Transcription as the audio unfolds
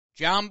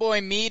John Boy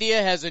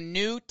Media has a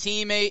new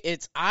teammate.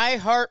 It's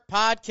iHeart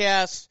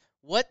Podcasts.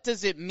 What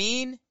does it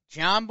mean?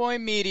 John Boy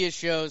Media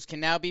shows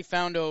can now be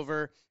found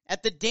over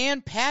at the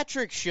Dan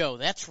Patrick Show.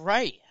 That's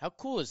right. How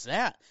cool is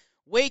that?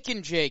 Wake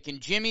and Jake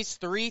and Jimmy's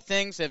Three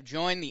Things have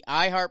joined the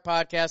iHeart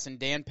Podcast and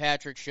Dan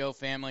Patrick Show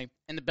family.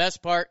 And the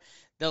best part,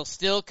 they'll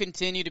still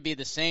continue to be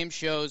the same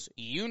shows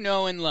you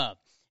know and love.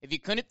 If you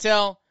couldn't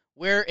tell,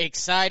 we're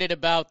excited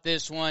about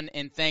this one,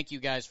 and thank you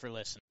guys for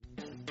listening.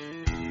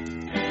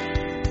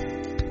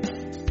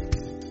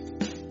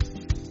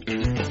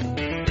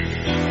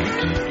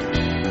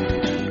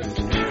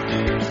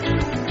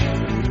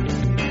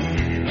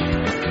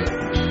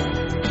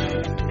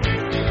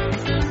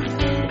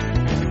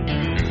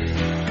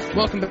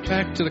 Welcome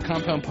back to the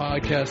Compound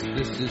Podcast.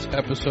 This is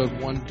episode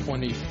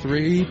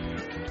 123.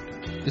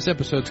 This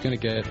episode's going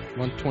to get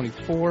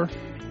 124.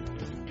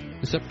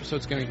 This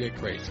episode's going to get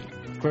crazy.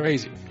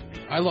 Crazy.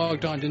 I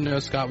logged on, didn't know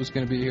Scott was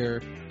going to be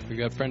here. We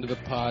got friend of the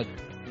pod,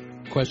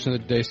 question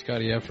of the day,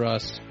 Scotty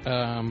Effross.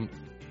 But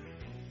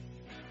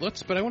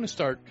I want to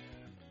start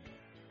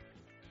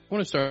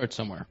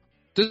somewhere.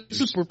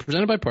 We're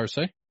presented by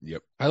Parsay.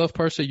 Yep. I love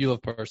Parsay. You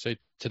love Parsay.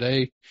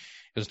 Today,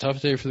 it was a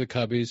tough day for the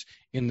Cubbies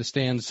in the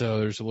stands, so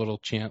there's a little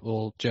chant,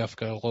 little Jeff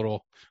got a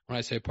little, when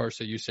I say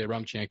Parsay, you say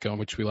Rumchenko,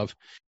 which we love.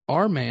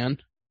 Our man,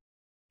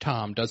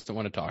 Tom, doesn't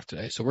want to talk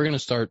today, so we're going to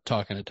start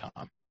talking to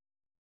Tom.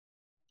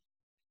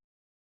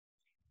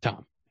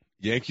 Tom.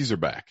 Yankees are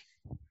back.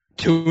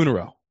 2 in a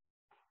row.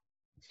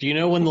 Do you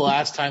know when the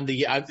last time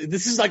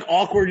this is like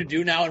awkward to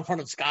do now in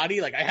front of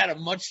Scotty? Like I had a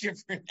much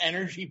different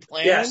energy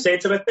plan. Yeah, say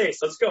it to my face.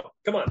 Let's go.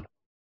 Come on.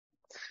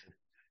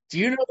 Do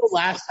you know the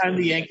last time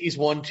the Yankees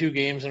won 2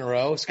 games in a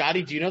row?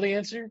 Scotty, do you know the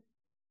answer?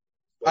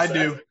 What's I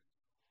that?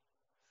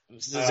 do.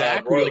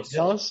 Zach, would you like to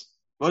tell us?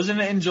 Wasn't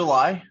it in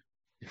July?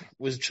 It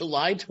was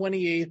July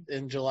 28th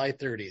and July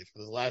 30th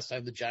for the last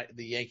time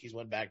the Yankees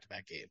won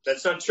back-to-back games.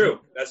 That's not true.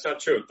 That's not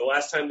true. The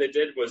last time they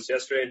did was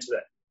yesterday and today.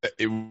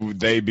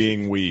 They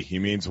being we. He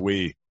means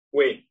we.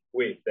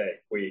 We, they,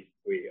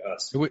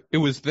 us. It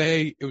was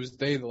they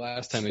the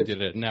last time they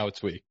did it, and now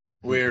it's we.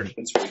 Weird.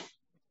 It's weird.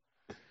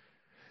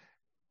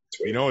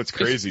 You know what's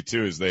crazy,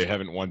 too, is they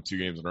haven't won 2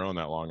 games in a row in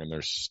that long, and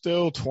they're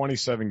still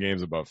 27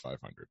 games above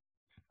 500.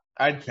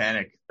 I'd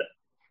panic.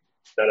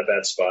 Not a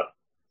bad spot.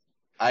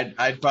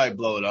 I'd probably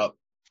blow it up.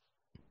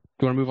 Do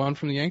you want to move on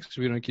from the Yankees?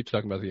 We don't keep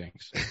talking about the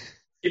Yankees.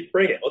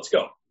 Bring it. Let's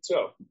go.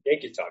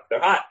 Yankee talk. They're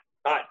hot.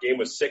 Game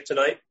was sick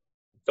tonight.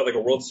 Felt like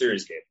a World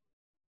Series game.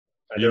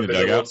 I've never been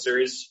to a World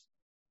Series.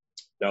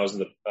 I was in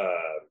the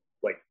I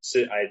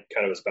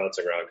kind of was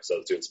bouncing around because I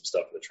was doing some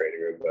stuff in the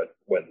training room, but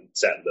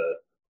sat in the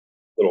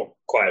little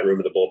quiet room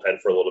of the bullpen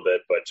for a little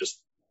bit, but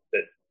just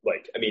that,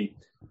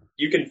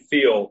 you can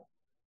feel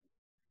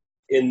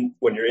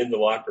when you're in the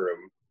locker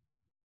room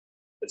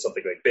that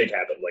something like big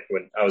happened. Like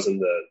when I was in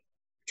the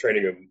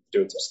training room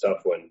doing some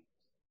stuff when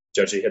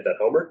Judgy hit that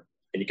homer,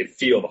 and you could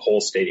feel the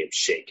whole stadium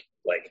shake.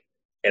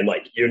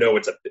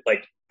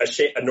 It's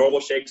a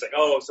normal shake. It's like,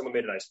 oh, someone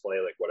made a nice play,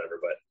 like whatever.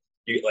 But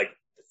it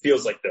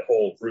feels like the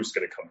whole roof's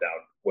going to come down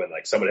when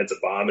someone hits a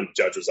bomb and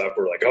Judge was up.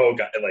 We're like, oh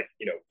God. And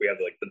we have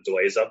the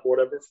delays up or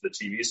whatever for the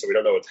TV. So we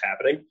don't know what's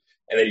happening.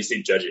 And then you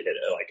see Judgy hit it.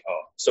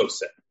 Oh, so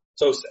sick.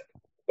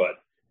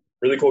 But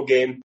really cool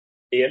game.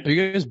 Ian? Are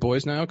you guys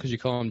boys now because you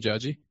call him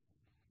Judgy?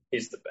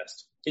 He's the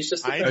best. He's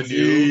just the I best.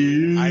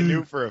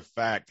 knew for a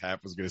fact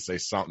Hap was going to say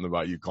something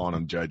about you calling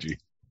him Judgy.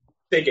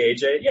 Big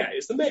AJ. Yeah,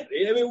 he's the man.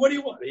 I mean, what do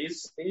you want?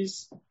 He's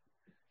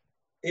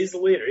the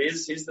leader.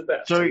 He's the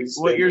best. So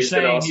you're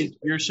saying awesome.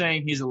 you're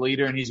saying he's a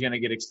leader and he's going to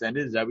get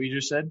extended? Is that what you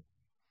just said?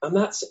 I'm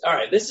not. All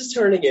right, this is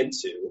turning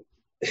into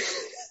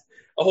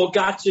a whole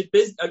gotcha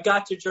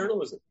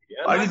journalism.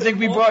 Why do you think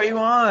we brought you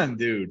on,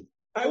 dude?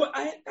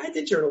 I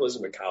did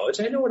journalism in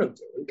college. I know what I'm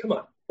doing. Come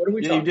on. What are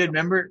we talking you did.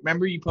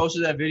 Remember you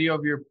posted that video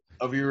of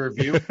your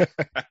review?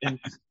 And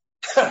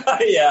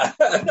yeah.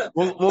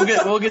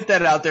 We'll get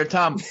that out there,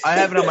 Tom. I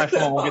have it on my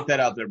phone. We'll get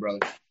that out there, brother.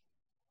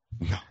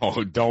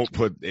 No, don't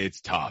put.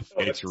 It's tough.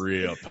 It's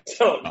real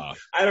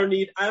tough. I don't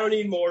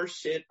need more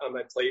shit on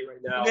my plate right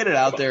now. We'll get it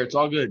out there. It's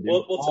all good, dude.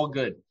 We'll all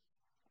good.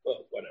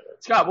 Well, whatever.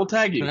 Scott, we'll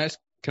tag you.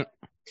 Can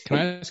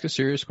I ask a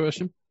serious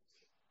question?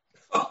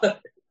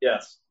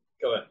 Yes.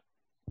 Go ahead.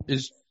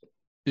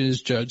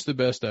 Is Judge the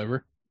best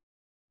ever?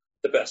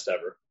 The best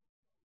ever.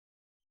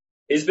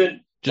 He's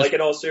been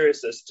in all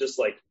seriousness, just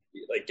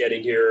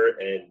getting here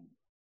and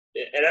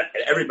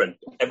everyone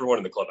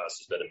in the clubhouse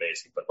has been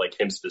amazing, but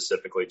him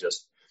specifically,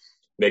 just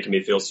making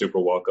me feel super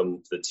welcome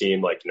to the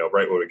team. Right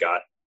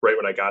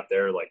when I got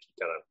there,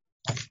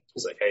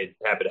 he's like, hey,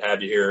 happy to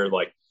have you here. You're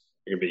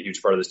gonna be a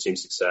huge part of this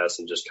team's success,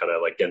 and just kind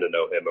of getting to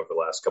know him over the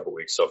last couple of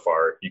weeks so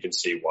far. You can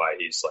see why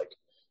he's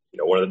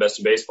one of the best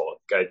in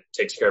baseball. Guy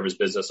takes care of his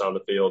business on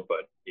the field,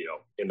 but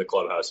in the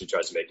clubhouse, he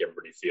tries to make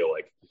everybody feel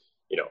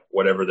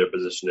whatever their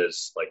position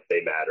is,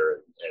 they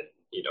matter. And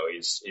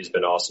he's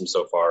been awesome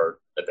so far.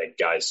 I think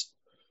guys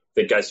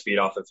feed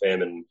off of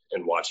him and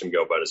watch him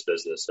go about his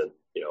business. And,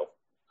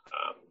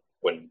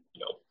 when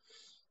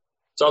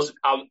So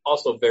I'm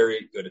also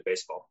very good at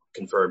baseball,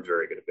 confirmed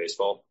very good at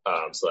baseball.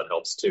 So that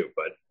helps too.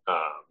 But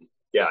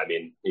yeah, I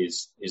mean,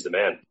 he's the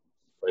man,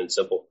 plain and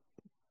simple.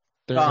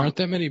 There aren't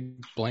that many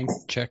blank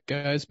check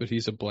guys, but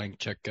he's a blank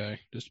check guy.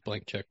 Just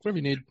blank check. Whatever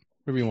you need,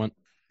 whatever you want.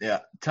 Yeah.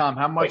 Tom,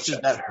 how much does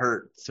that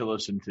hurt to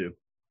listen to?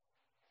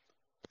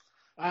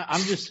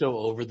 I'm just so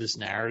over this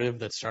narrative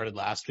that started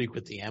last week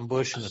with the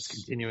ambush and that's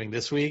continuing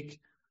this week.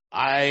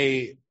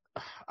 I'm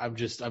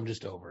just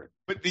over it.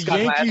 But the Scott,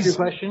 Yankees. can I ask you a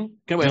question?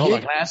 Hold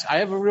on. I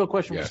have a real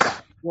question for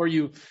Scott.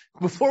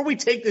 Before we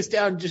take this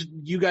down, just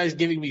you guys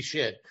giving me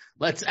shit.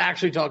 Let's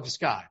actually talk to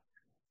Scott.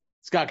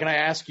 Scott, can I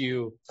ask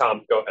you?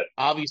 Tom, go ahead.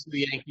 Obviously,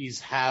 the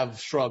Yankees have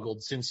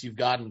struggled since you've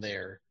gotten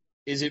there.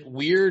 Is it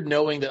weird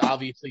knowing that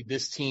obviously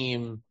this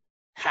team,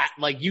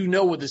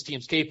 what this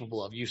team's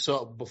capable of? You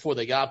saw before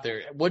they got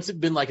there. What's it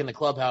been like in the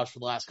clubhouse for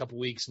the last couple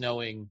of weeks,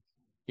 knowing,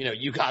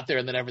 you got there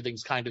and then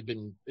everything's kind of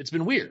it's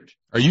been weird.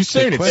 Are you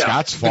saying it's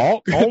Scott's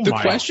fault? Oh the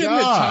my question God.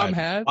 that Tom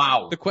had.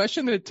 Wow. The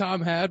question that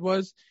Tom had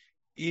was,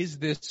 is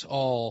this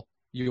all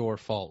your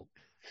fault?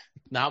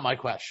 Not my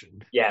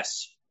question.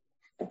 Yes.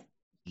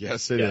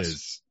 Yes, it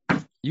is.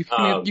 You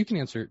can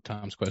answer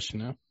Tom's question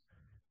now.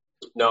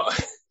 No,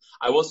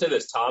 I will say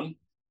this. Tom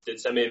did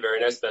send me a very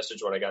nice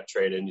message when I got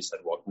traded, and he said,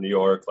 "Welcome to New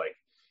York.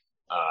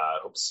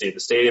 Hope to see you at the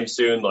stadium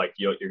soon.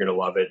 You're gonna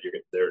love it.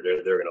 They're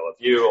gonna love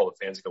you. All the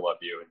fans are gonna love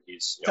you." And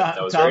he's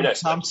that was very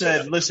nice. Tom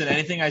said, "Listen,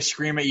 anything I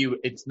scream at you,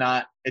 it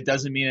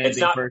doesn't mean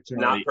anything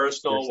personal. Not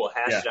personal. We'll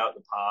hash it out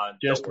in the pod.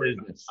 Just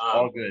business.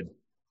 All good."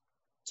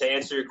 To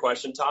answer your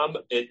question, Tom,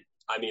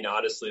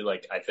 honestly,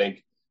 I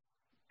think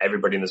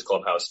everybody in this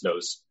clubhouse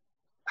knows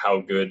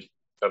how good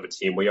of a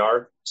team we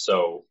are.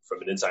 So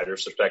from an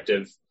insider's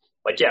perspective,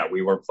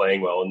 we weren't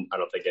playing well, and I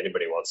don't think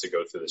anybody wants to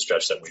go through the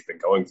stretch that we've been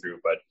going through.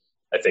 But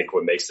I think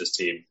what makes this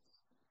team,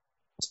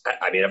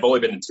 I've only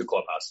been in two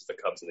clubhouses, the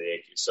Cubs and the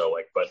Yankees. So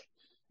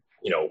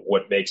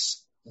what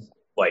makes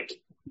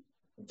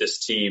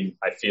this team,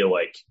 I feel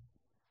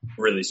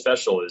really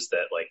special is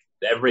that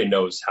everybody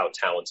knows how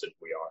talented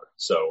we are.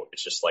 So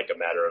it's just a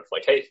matter of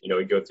hey,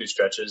 we go through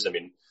stretches.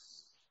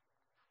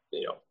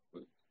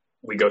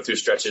 We go through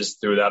stretches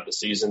throughout the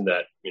season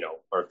that,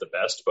 aren't the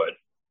best, but,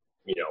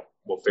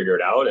 we'll figure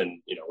it out.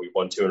 And, we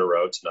won 2 in a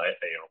row tonight,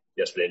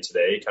 yesterday and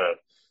today, kind of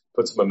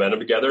put some momentum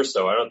together.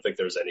 So I don't think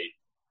there's any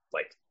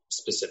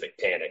specific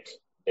panic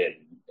in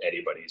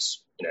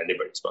anybody's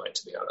mind,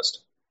 to be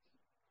honest.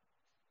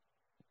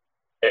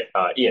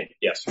 Ian,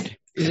 yes.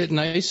 Is it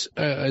nice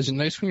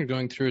when you're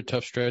going through a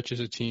tough stretch as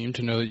a team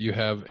to know that you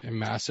have a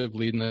massive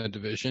lead in the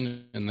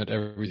division and that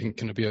everything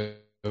can be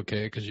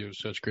okay because you have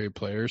such great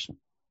players?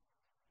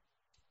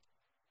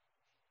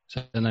 Is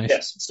that nice?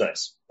 Yes, it's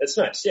nice. It's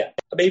nice. Yeah.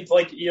 You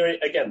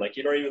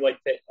don't even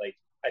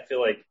I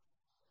feel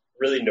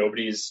really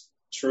nobody's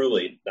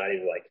truly not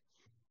even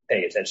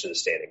paying attention to the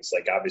standings.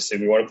 Obviously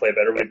we want to play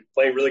better. We're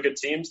playing really good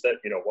teams that,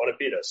 want to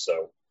beat us. So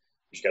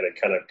you just got to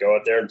kind of go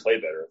out there and play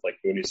better, like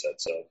Booney said.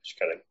 So just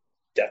kind of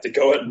have to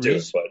go out and do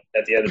it. But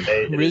at the end of the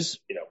day, it is,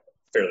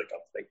 fairly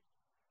comforting.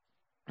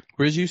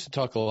 Riz used to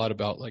talk a lot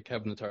about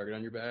having the target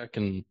on your back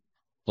and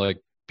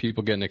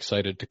people getting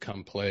excited to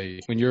come play.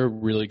 When you're a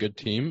really good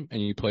team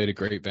and you play at a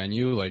great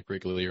venue like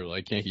Wrigley or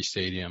Yankee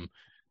Stadium,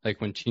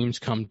 when teams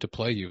come to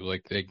play you,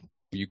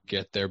 you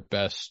get their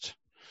best.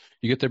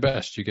 You get their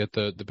best. You get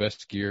the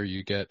best gear.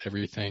 You get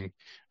everything.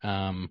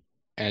 And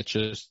it's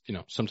just,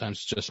 sometimes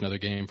it's just another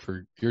game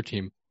for your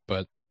team,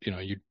 but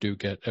you do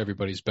get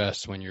everybody's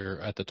best when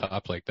you're at the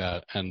top like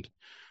that. And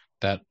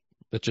that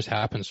just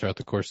happens throughout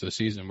the course of the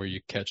season where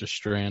you catch a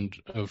strand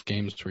of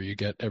games where you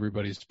get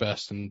everybody's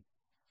best. And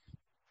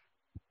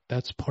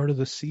that's part of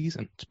the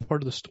season. It's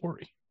part of the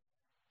story.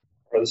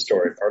 Part of the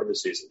story, part of the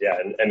season. Yeah.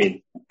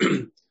 And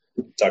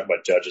talk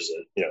about Judge as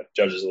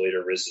a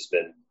leader. Riz has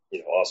been,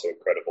 also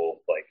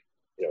incredible.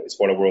 He's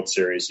won a World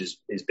Series.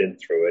 He's been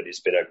through it.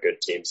 He's been on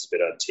good teams. He's been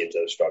on teams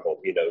that have struggled.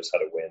 He knows how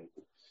to win.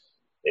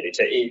 And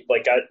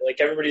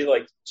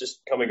everybody,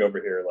 just coming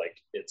over here,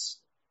 it's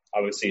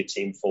obviously a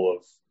team full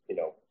of,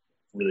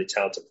 really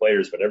talented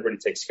players, but everybody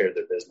takes care of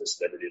their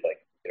business and everybody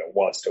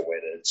wants to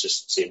win. And it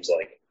just seems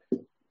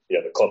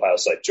the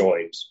clubhouse I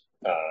joined,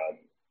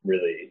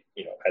 really,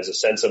 has a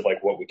sense of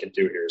what we can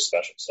do here is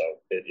special. So,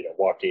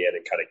 walking in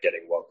and kind of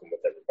getting welcome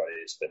with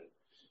everybody has been,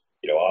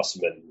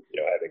 awesome. And,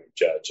 having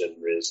Judge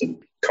and Riz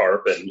and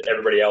Carp and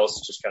everybody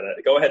else just kind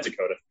of go ahead,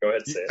 Dakota. Go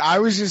ahead and say it. I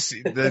was just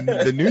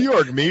the New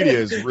York media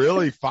has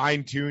really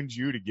fine-tuned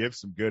you to give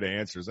some good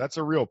answers. That's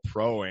a real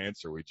pro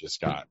answer we just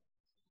got.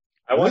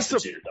 I want some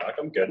cheater, Doc.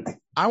 I'm good.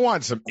 I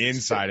want some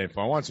inside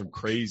info. I want some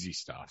crazy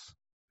stuff.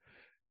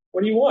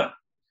 What do you want?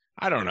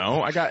 I don't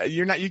know.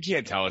 You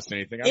can't tell us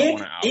anything. I don't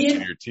want to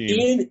out your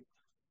team.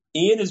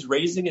 Ian is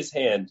raising his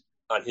hand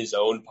on his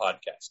own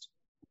podcast.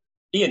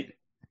 Ian,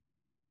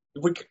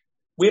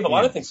 we have a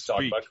lot of things to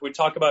talk about. Can we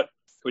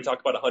talk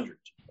about 100?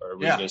 Or are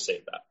we going to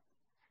save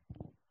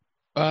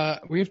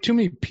that? We have too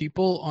many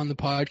people on the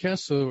podcast,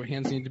 so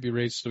hands need to be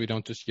raised so we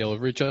don't just yell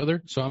over each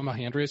other. So I'm a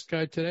hand raise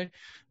guy today.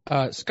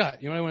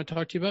 Scott, you know what I want to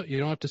talk to you about? You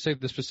don't have to say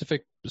the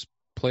specific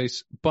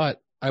place,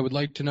 but I would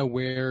like to know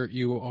where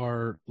you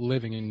are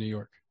living in New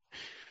York.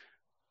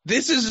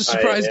 This is a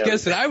surprise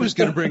guest that I was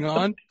going to bring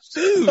on.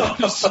 Suze.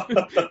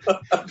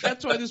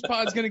 That's why this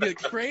pod's going to get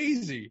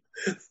crazy.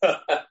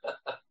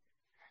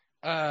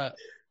 That's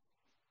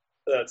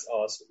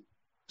awesome.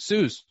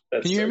 Suze,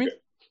 can you hear me? Good.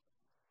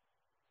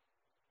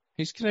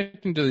 He's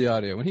connecting to the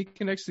audio. When he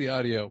connects to the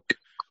audio,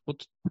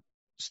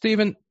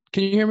 Steven,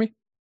 can you hear me?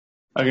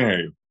 I can hear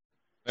you.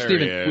 There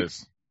Steven, he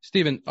is.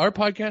 Steven, our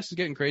podcast is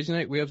getting crazy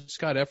tonight. We have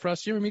Scott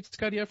Effross. You ever meet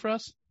Scotty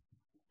Effross?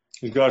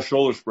 He's got a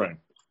shoulder sprain.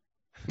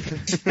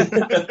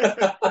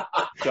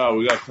 God,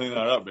 we got to clean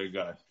that up, big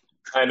guy.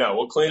 I know.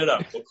 We'll clean it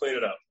up.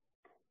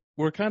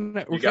 We're kind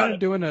of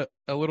doing a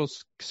little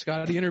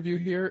Scotty interview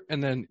here,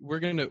 and then we're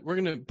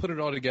gonna put it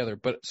all together.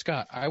 But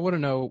Scott, I want to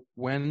know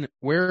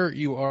where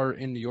you are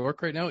in New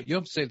York right now. You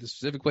don't have to say the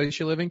specific place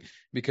you're living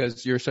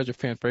because you're such a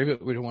fan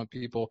favorite. We don't want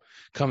people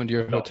coming to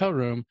your hotel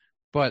room.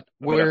 But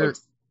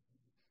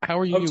how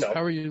are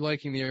you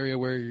liking the area?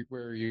 Where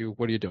are you?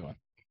 What are you doing?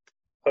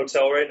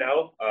 Hotel right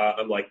now.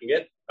 I'm liking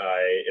it.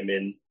 I am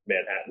in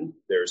Manhattan.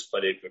 There's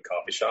plenty of good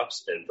coffee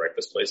shops and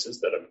breakfast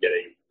places that I'm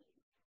getting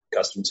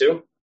accustomed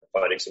to,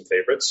 finding some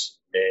favorites,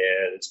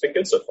 and it's been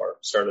good so far.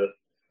 Starting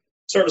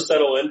to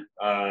settle in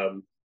a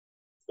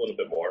little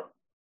bit more.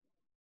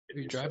 Are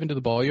you driving to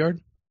the ball yard?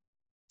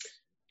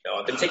 No,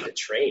 I've been taking the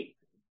train.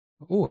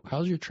 Oh,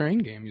 how's your train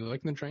game? You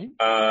liking the train?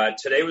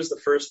 Today was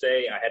the first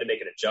day I had to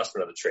make an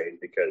adjustment on the train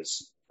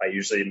because I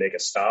usually make a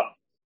stop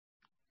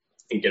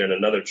and get on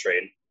another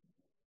train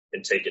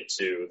and take it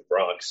to the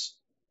Bronx.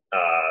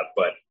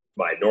 But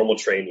my normal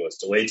train was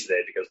delayed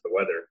today because of the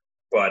weather.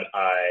 But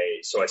I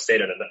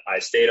stayed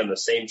on the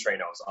same train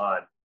I was on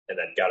and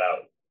then got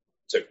out,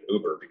 took an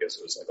Uber because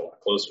it was like a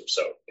lot closer.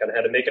 So kind of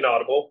had to make an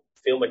audible,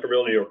 feeling like a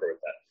real New Yorker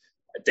with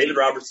that. David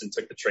Robertson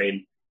took the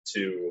train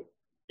to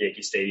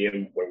Yankee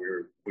Stadium when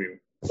we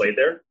played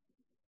there.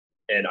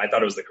 And I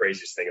thought it was the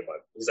craziest thing about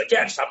it. He's like,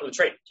 yeah, just hop on the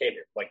train. Came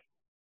here. Like,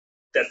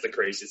 that's the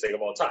craziest thing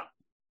of all time.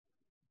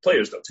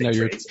 Players don't take trains.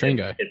 You're a train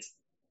guy.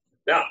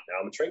 Now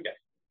I'm a train guy.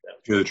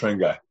 You're the train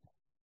guy.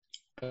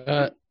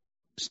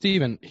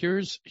 Steven,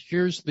 here's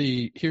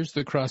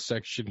the cross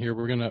section here.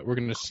 We're gonna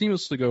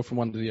seamlessly go from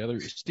one to the other.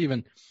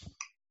 Steven,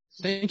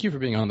 thank you for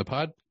being on the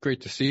pod.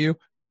 Great to see you.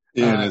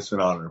 Ian, it's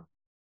an honor.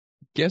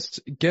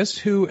 Guess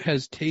who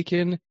has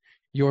taken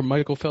your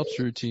Michael Phelps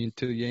routine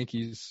to the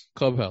Yankees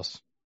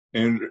clubhouse?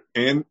 And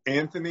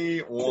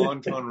Anthony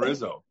Wonton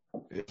Rizzo.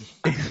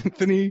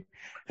 Anthony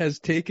has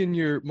taken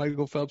your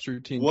Michael Phelps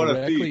routine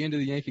directly into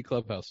the Yankee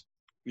clubhouse.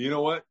 You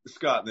know what,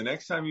 Scott? The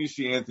next time you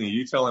see Anthony,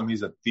 you tell him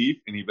he's a thief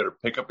and he better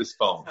pick up his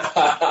phone.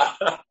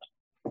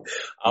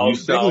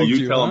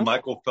 You tell him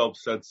Michael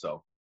Phelps said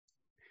so.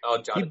 I'll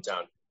jot it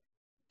down.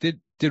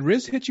 Did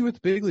Riz hit you with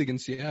the big league in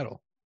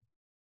Seattle?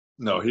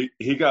 No,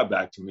 he got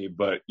back to me,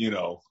 but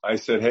I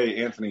said,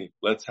 hey, Anthony,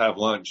 let's have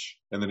lunch.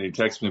 And then he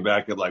texted me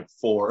back at like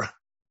 4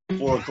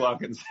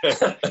 o'clock and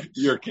said,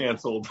 you're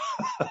canceled.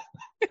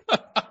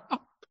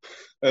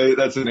 Hey,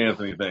 that's an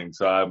Anthony thing.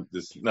 So I'm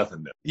just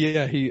nothing new.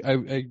 Yeah.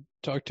 I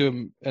talked to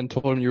him and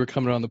told him you were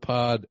coming on the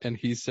pod. And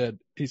he said,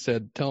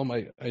 tell him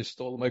I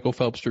stole the Michael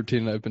Phelps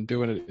routine and I've been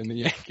doing it in the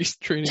Yankees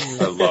training room.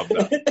 I love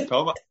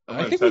that.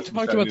 I think we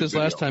talked about this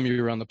last time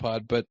you were on the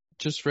pod, but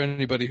just for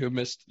anybody who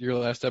missed your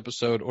last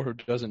episode or who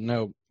doesn't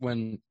know,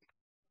 when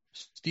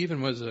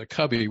Steven was a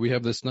Cubby, we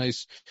have this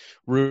nice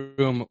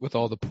room with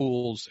all the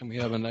pools, and we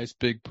have a nice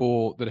big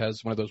pool that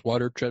has one of those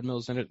water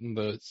treadmills in it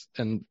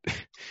and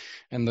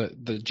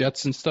the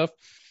jets and stuff.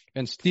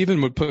 And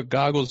Steven would put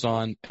goggles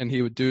on and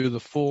he would do the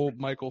full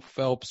Michael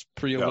Phelps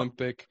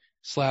pre-Olympic,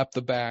 slap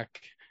the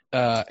back,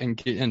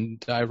 and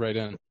dive right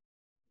in.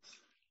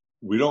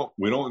 We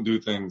don't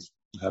do things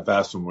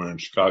half-assed when we're in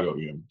Chicago,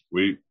 Ian.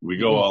 We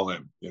go all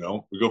in, we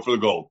go for the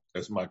gold,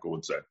 as Michael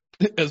would say.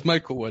 As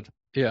Michael would,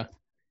 yeah.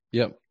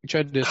 Yep. We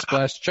tried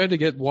to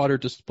get water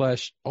to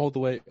splash all the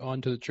way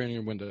onto the training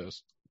room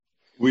windows.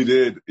 We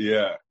did,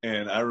 yeah.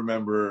 And I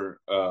remember,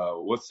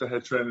 what's the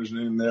head trainer's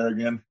name there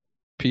again?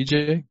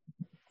 PJ?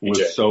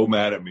 Was so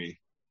mad at me.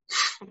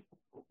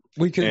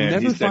 We could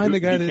never find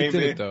the guy that did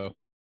it, though.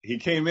 He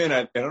came in,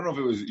 I don't know if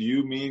it was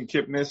you, me, and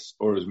Kipnis,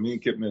 or it was me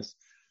and Kipnis.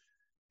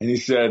 And he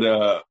said,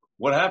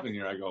 what happened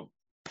here? I go,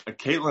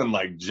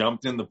 Caitlin,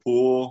 jumped in the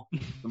pool.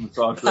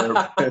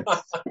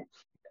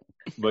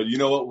 But you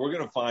know what? We're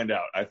going to find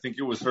out. I think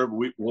it was her,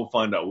 but we'll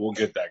find out. We'll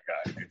get that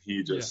guy. And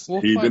he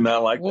did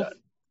not like that.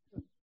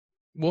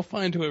 We'll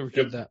find whoever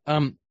did that.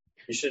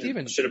 You should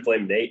have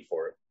blamed Nate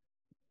for it.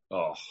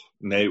 Oh,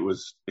 Nate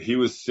was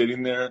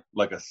sitting there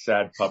like a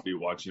sad puppy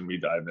watching me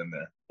dive in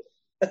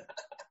there. It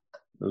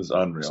was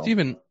unreal.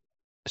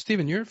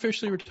 Steven, you're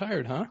officially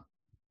retired, huh?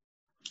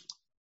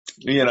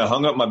 Yeah, and I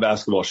hung up my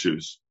basketball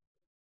shoes.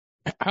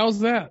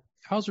 How's that?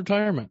 How's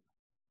retirement?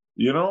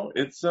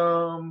 It's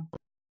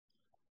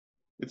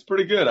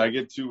pretty good. I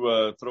get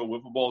to throw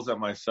wiffle balls at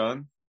my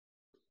son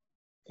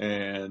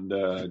and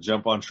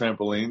jump on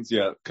trampolines.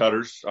 Yeah,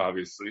 cutters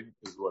obviously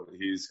is what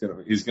he's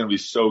gonna be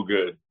so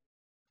good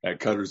at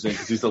cutters in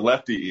because he's a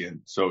lefty,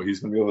 Ian. So he's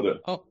gonna be able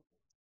to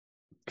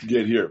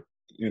get here.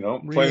 Really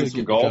playing some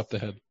get golf. off the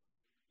head.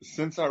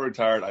 Since I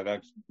retired,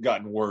 I've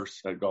gotten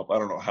worse at golf. I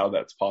don't know how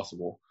that's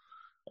possible.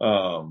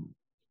 And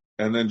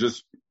then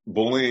just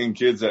bullying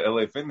kids at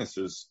LA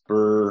Fitnesses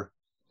for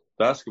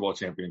basketball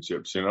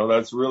championships.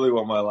 That's really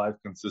what my life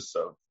consists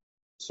of.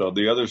 So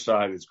the other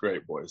side is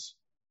great, boys.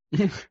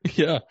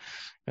 Yeah,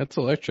 that's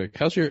electric.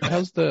 How's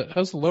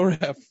the lower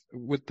half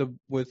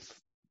with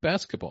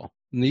basketball?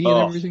 Knee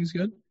and everything's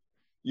good?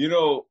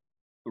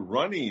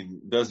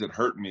 Running doesn't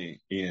hurt me,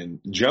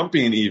 in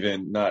jumping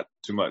even not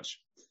too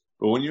much.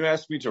 But when you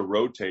ask me to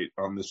rotate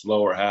on this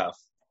lower half,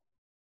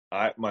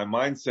 my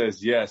mind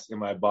says yes and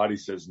my body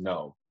says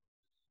no.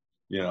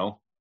 Yeah.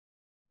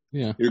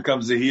 Here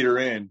comes the heater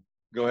in.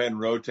 Go ahead and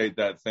rotate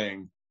that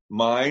thing.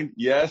 Mind,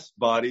 yes.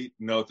 Body,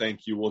 no,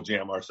 thank you. We'll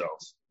jam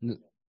ourselves.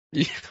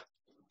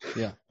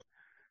 Yeah.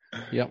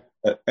 Yep.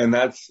 And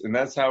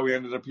that's how we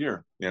ended up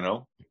here.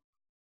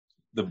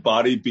 The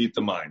body beat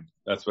the mind.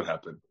 That's what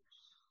happened.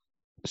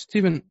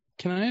 Steven,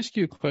 can I ask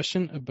you a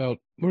question about?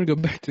 We're gonna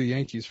go back to the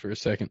Yankees for a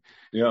second.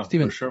 Yeah,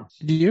 Steven, for sure.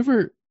 Do you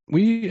ever?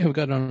 We have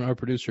got on our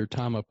producer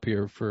Tom up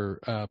here for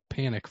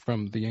Panic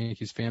from the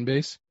Yankees fan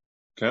base.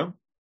 Okay.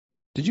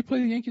 Did you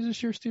play the Yankees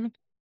this year, Steven?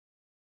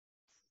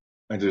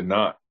 I did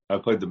not. I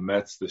played the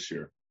Mets this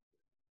year.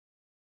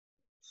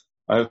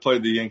 I've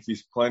played the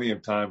Yankees plenty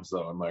of times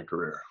though in my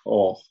career.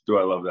 Oh, do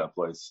I love that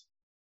place?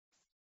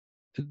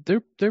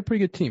 They're a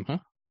pretty good team, huh?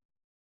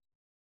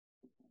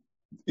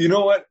 You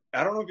know what?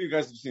 I don't know if you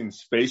guys have seen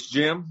Space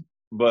Jam,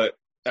 but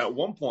at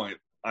one point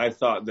I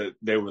thought that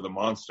they were the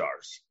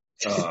Monstars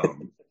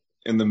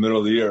in the middle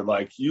of the year.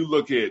 Like, you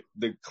look at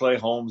the Clay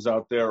Holmes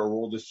out there,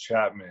 Aroldis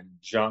Chapman,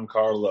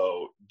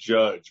 Giancarlo,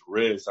 Judge,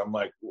 Riz. I'm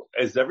like,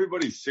 is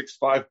everybody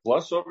 6'5"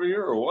 plus over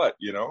here or what?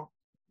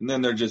 And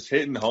then they're just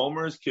hitting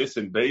homers,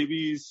 kissing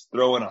babies,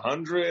 throwing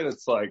 100.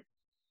 It's like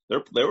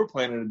they were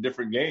playing in a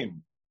different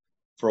game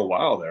for a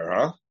while there,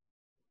 huh?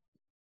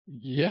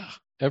 Yeah.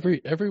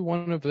 Every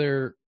one of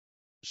their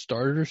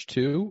starters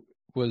too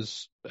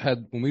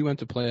had when we went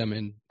to play them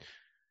in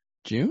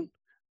June,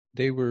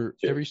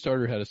 every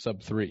starter had a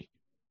sub-3.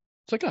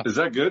 It's like, is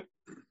that good?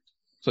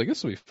 It's like,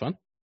 this will be fun.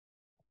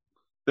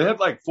 They had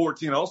like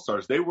 14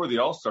 All-Stars. They were the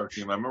All-Star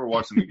team. I remember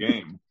watching the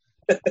game.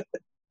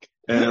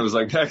 And it was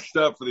like, next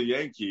up for the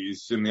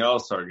Yankees in the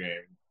All-Star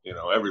game,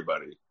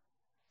 everybody.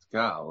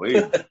 Golly.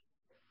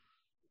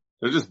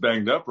 They're just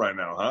banged up right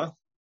now, huh?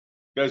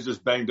 You guys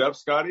just banged up,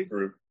 Scotty?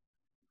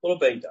 A little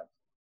banged up.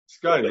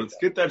 Scotty, let's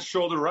get that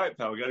shoulder right,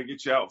 pal. We got to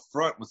get you out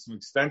front with some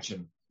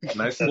extension.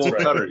 Nice little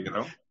cutter,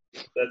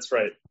 That's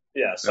right.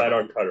 Yeah,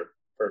 sidearm cutter.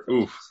 Perfect.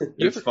 Oof,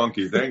 it's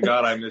funky. Thank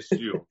God I missed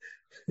you.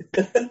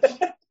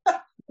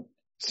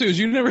 Suze,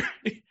 you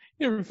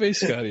never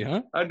faced Scotty,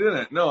 huh? I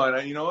didn't. No,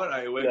 and you know what?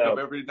 I wake up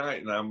every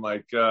night and I'm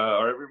like,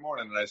 or every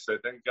morning, and I say,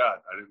 thank God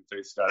I didn't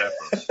face Scott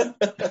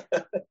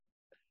Effross.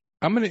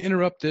 I'm going to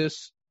interrupt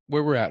this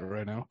where we're at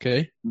right now,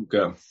 okay?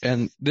 Okay.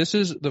 And this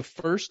is the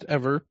first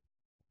ever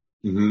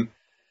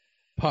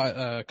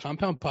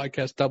Compound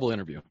Podcast double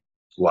interview.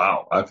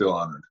 Wow, I feel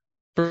honored.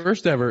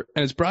 First ever,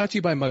 and it's brought to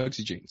you by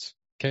Muggsy Jeans.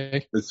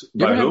 Okay. It's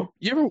by who?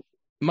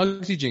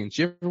 Muggsy Jeans.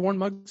 You ever worn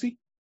Muggsy?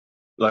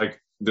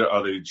 Like,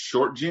 are they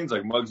short jeans,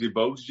 like Muggsy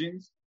Bogues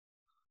jeans?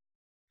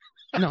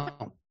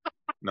 No.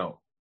 No.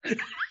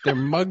 They're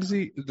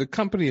Muggsy. The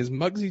company is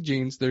Muggsy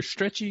Jeans. They're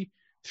stretchy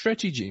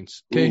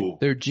jeans. Okay. Ooh.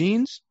 They're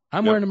jeans.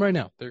 I'm wearing them right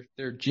now.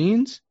 They're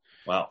jeans.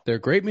 Wow. They're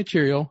great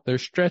material. They're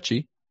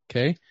stretchy.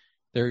 Okay.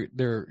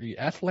 They're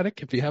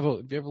athletic. If you have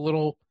a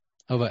little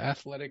of an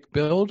athletic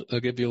build,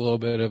 they'll give you a little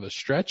bit of a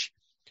stretch.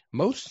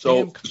 Most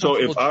so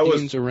if I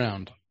was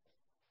around.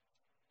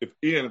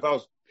 If I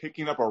was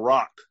picking up a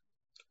rock,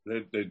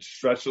 they'd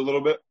stretch a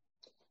little bit.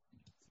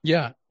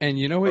 Yeah, and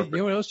you know what? Perfect. You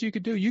know what else you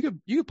could do? You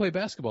could play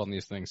basketball in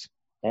these things.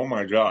 Oh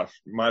my gosh,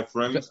 my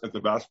friends at the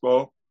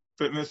basketball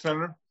fitness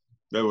center,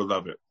 they would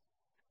love it.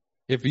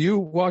 If you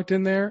walked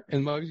in there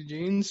in Muggsy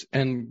Jeans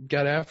and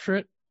got after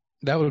it,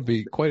 that would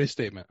be quite a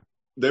statement.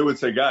 They would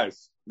say,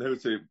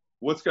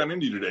 what's gotten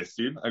into you today,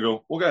 Steve? I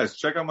go, well, guys,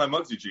 check out my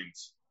Muggsy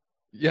Jeans.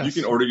 Yes.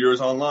 You can order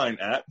yours online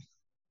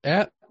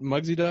at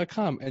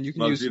Muggsy.com, and you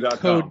can use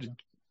code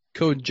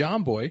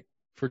JOHNBOY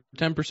for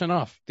 10%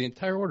 off the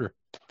entire order.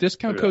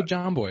 Discount code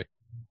JOHNBOY.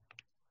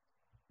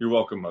 You're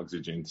welcome,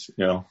 Muggsy Jeans.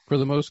 For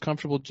the most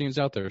comfortable jeans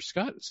out there.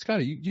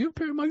 Scotty, you have a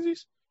pair of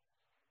Muggsies?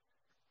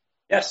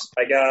 Yes,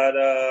 I got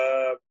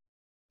a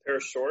pair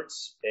of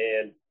shorts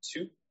and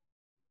 2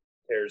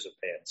 pairs of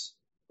pants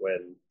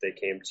when they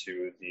came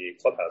to the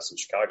clubhouse in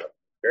Chicago.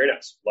 Very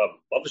nice. Love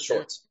the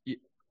shorts. I'm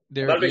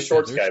not a big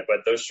shorts guy,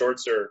 but those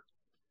shorts are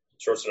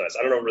nice.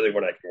 I don't know really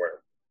when I can wear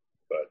them,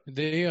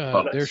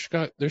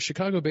 but they're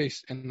Chicago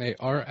based, and they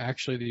are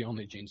actually the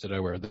only jeans that I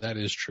wear. That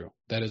is true.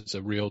 That is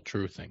a real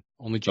true thing.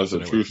 Only jeans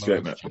That's that a true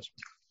I wear. statement.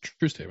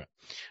 True statement.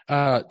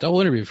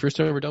 Double interview. First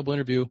ever double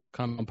interview.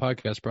 Common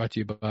Podcast brought to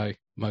you by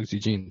Muggsy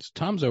Jeans.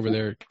 Tom's over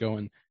there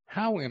going,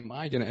 how am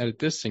I going to edit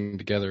this thing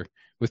together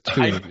with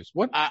 2 interviews.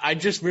 What? I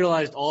just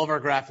realized all of our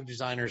graphic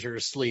designers are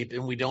asleep,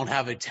 and we don't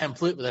have a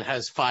template that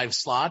has 5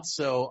 slots.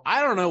 So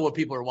I don't know what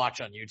people are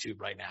watching on YouTube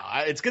right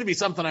now. It's going to be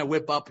something I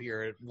whip up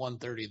here at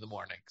 1:30 in the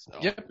morning. So.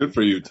 Yep. Good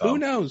for you, Tom.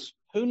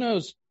 Who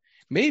knows?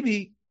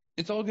 Maybe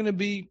it's all going to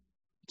be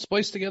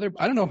spliced together.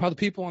 I don't know how the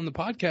people on the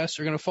podcast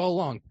are going to follow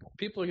along.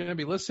 People are going to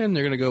be listening.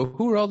 They're going to go,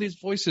 who are all these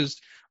voices?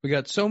 We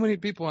got so many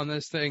people on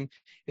this thing.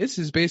 This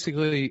is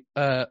basically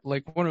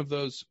like one of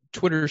those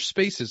Twitter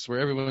spaces where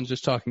everyone's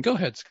just talking. Go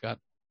ahead, Scott.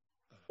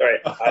 All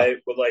right. I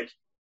would like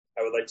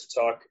to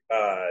talk.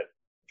 I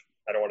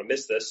don't want to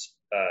miss this.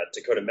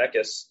 Dakota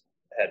Mekas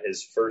had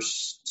his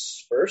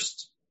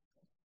first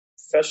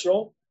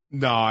professional.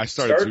 No, I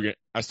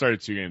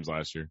started two games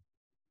last year.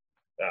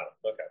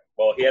 Oh, okay.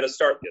 Well, he had a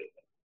start the other day.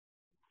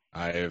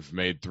 I have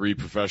made 3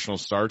 professional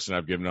starts, and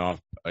I've given off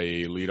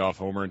a leadoff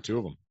homer in 2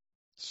 of them.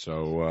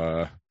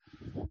 So,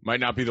 might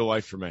not be the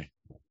life for me.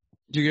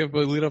 Do you have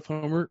a leadoff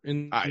homer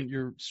in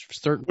your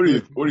start? What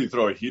do you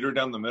throw, a heater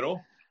down the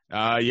middle?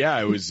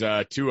 Yeah, it was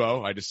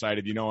 2-0. I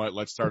decided, you know what,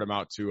 let's start him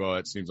out 2-0.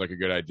 It seems like a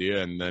good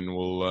idea, and then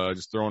we'll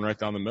just throw him right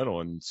down the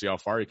middle and see how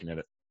far you can hit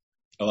it.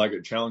 I like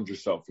it. Challenge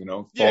yourself,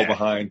 fall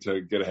behind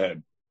to get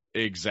ahead.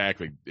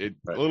 Exactly. A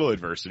little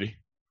adversity.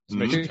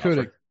 Makes it Dakota,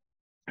 tougher.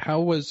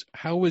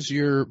 how was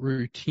your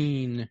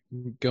routine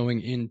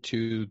going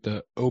into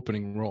the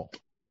opening roll?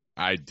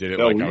 I did it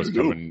like I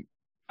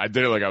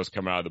was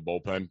coming out of the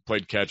bullpen.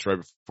 Played catch right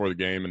before the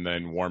game, and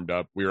then warmed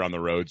up. We were on the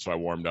road, so I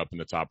warmed up in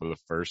the top of the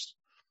first,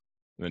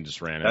 and then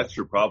just ran it. That's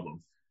your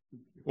problem.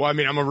 Well, I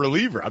mean, I'm a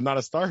reliever. I'm not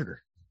a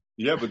starter.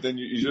 Yeah, but then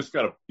you just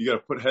gotta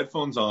put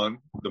headphones on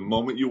the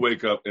moment you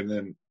wake up, and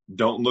then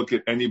don't look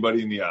at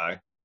anybody in the eye.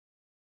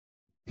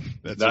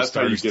 That's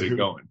how you get it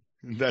going.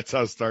 That's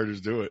how starters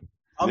do it.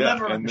 I'll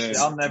never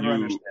understand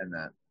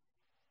that.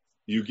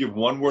 You give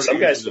one word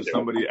answer if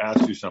somebody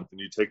asks you something.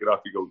 You take it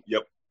off. You go,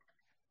 yep.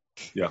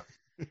 Yeah.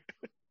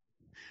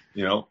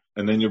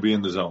 And then you'll be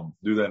in the zone.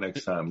 Do that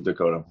next time,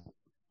 Dakota.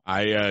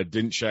 I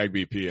didn't shag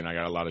BP, and I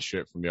got a lot of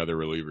shit from the other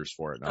relievers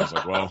for it. And I was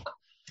like, well,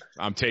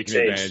 I'm taking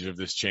advantage of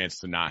this chance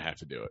to not have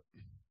to do it.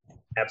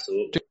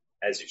 Absolutely.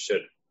 As you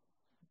should.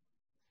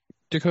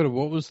 Dakota,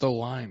 what was the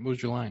line? What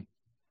was your line?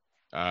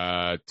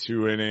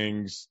 2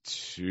 innings,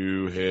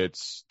 2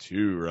 hits,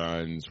 2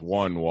 runs,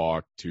 1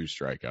 walk, 2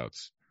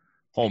 strikeouts.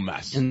 Whole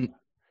mess.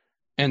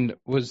 And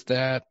was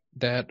that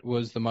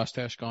was the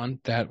mustache gone?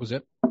 That was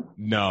it?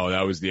 No,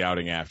 that was the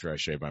outing after I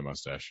shaved my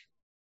mustache.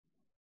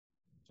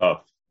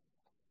 Oh.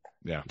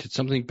 Yeah. Did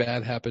something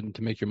bad happen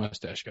to make your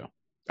mustache go?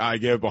 I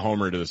gave up a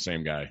homer to the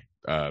same guy,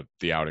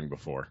 the outing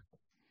before.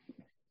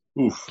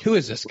 Oof. Who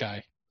is this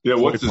guy? Yeah,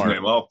 what's his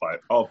name? I'll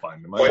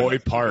find him.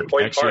 Hoyt Park,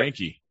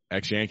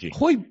 ex-Yankee.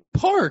 Hoyt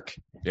Park?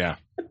 Yeah.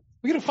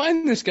 We gotta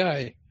find this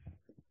guy.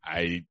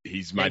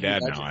 He's my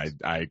dad now.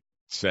 I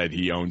said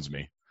he owns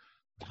me.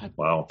 God,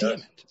 wow. Damn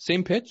it.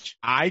 Same pitch?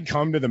 I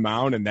come to the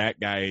mound, and that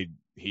guy,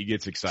 he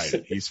gets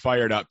excited. He's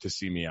fired up to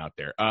see me out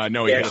there.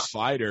 No, he hit a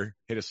slider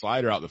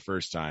out the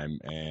first time,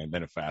 and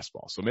then a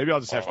fastball. So maybe I'll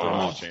just have to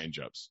throw him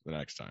change-ups the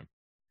next time.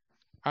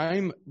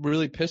 I'm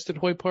really pissed at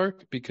Hoyt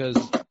Park because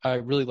I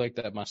really like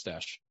that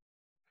mustache.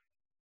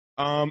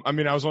 I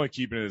mean, I was only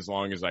keeping it as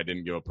long as I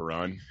didn't give up a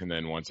run, and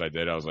then once I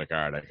did, I was like, all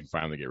right, I can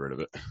finally get rid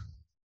of it. I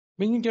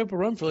mean, you gave up a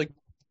run for like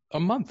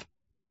a month.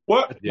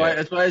 What? Yeah.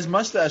 That's why his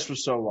mustache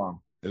was so long.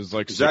 It was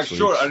like Zach 6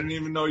 Short, weeks. I didn't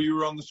even know you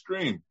were on the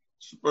screen.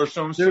 It's the first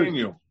time I'm seeing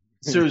you.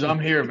 Souza, I'm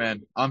here,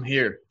 man. I'm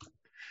here.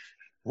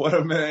 What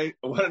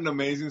an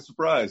amazing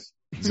surprise.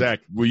 Zach,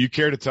 will you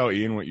care to tell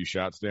Ian what you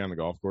shot today on the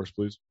golf course,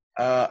 please?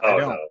 I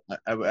don't.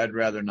 No. I'd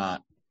rather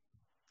not.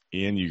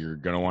 Ian, you're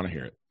going to want to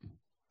hear it.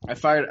 I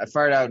fired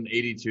out an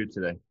 82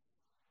 today.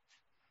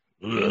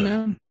 Yeah,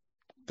 man.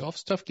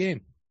 Golf's a tough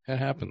game. That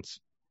happens.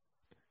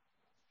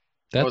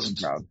 I wasn't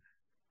proud.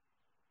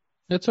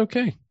 That's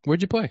okay.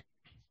 Where'd you play?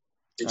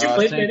 Did you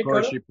play same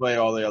course we play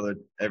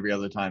every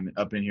other time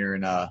up in here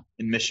in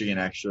Michigan,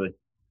 actually.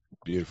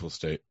 Beautiful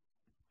state.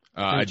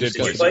 I did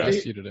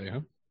play you today,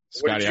 huh?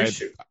 Scotty,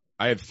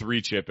 I had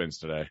 3 chip-ins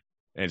today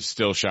and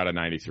still shot a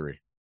 93.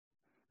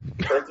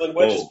 Kirkland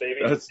wedges, baby.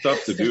 That's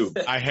tough to do.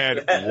 I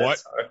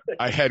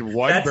had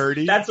one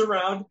birdie. That's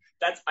around.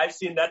 I've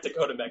seen that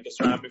Dakota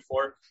Mekas round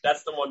before.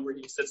 That's the one where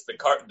he sits in the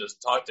cart and doesn't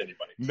talk to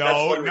anybody.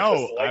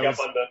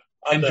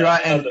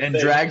 And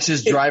drags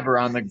his driver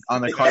on the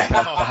cart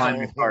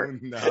behind the cart.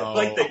 No.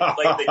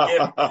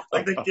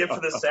 like the gift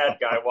of the sad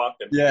guy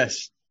walking.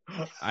 Yes.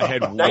 I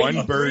had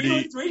one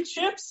birdie. 3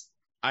 chips.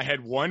 I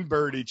had 1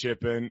 birdie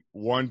chip-in,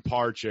 1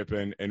 par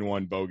chip-in, and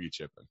 1 bogey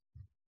chip-in.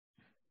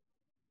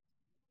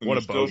 What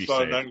a bogey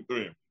save.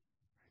 93.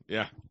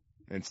 Yeah.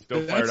 And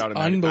still fired out a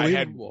 90.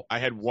 Unbelievable. I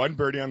had 1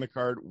 birdie on the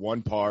card,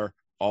 1 par.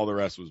 All the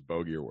rest was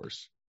bogey or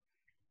worse.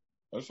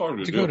 That's hard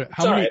to Dakota,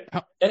 do.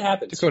 It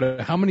happens.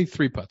 Dakota, how many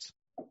 3 putts?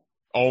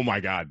 Oh my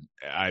God.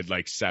 I had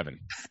like 7.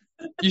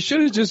 You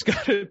should have just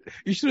got it.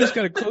 You should have just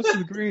got it close to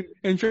the green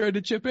and tried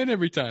to chip in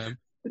every time.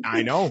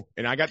 I know.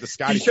 And I got the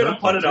Scotty You should have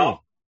Kirkland put it too.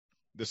 off.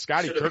 The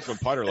Scotty Kirkland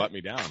putter let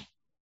me down.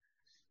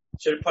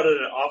 Should have put it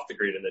off the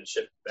green and then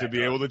chip back to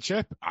be able to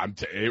chip.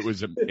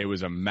 It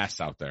was a mess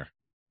out there.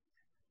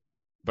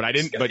 But I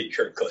didn't.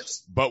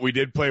 But we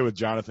did play with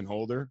Jonathan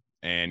Holder,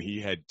 and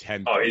he had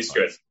 10. Oh, he's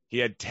good. He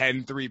had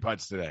 10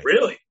 3-putts today.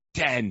 Really?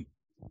 10.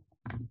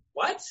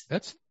 What?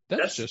 That's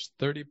just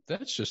 30.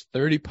 That's just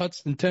 30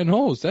 putts and 10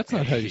 holes. That's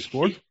not how you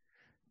score.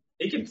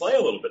 He can play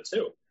a little bit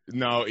too.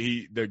 No,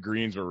 the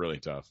greens were really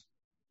tough.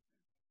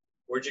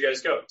 Where'd you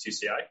guys go?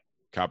 TCI?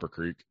 Copper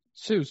Creek.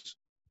 Suze,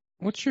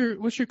 what's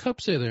your cup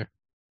say there?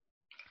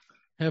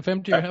 Half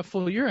empty or half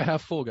full? You're a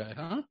half full guy,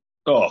 huh?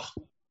 Oh,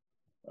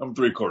 I'm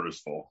 3/4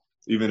 full,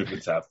 even if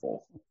it's half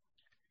full.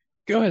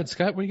 Go ahead,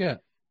 Scott. What do you got?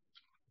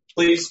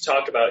 Please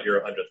talk about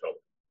your 100th home.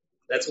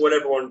 That's what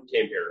everyone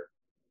came here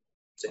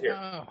to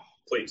hear.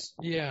 Please.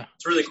 Yeah.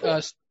 It's really cool.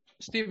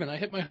 Steven, I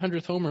hit my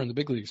 100th homer in the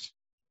big leagues.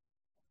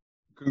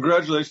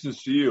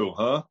 Congratulations to you,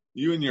 huh?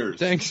 You and yours.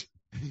 Thanks.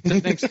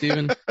 Thanks,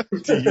 Steven. To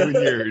you and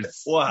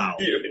yours. Wow.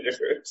 You and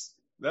yours.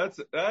 That's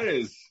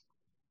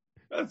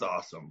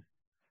awesome.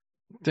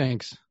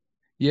 Thanks.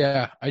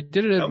 Yeah, I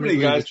did it. How many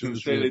guys can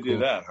say they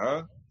did that,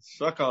 huh?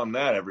 Suck on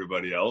that,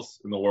 everybody else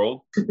in the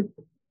world. Do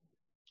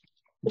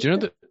you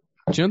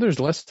know there's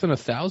less than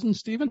 1,000,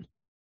 Steven?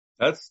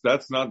 That's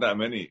not that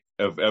many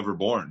have ever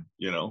born,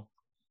 you know.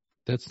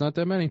 That's not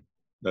that many.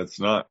 That's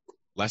not.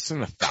 Less than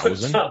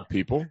 1,000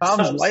 people?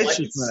 Tom's lights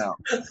just went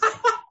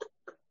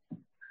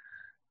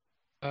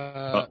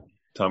out.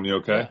 Tom, you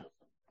okay?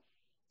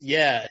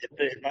 Yeah,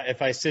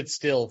 if I sit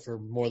still for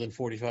more than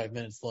 45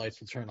 minutes, the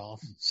lights will turn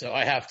off. So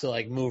I have to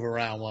like move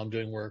around while I'm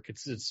doing work.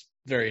 It's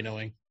very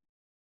annoying.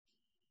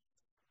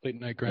 Late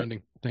night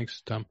grinding.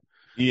 Thanks, Tom.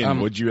 Ian,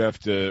 what'd you have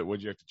to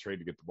trade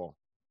to get the ball?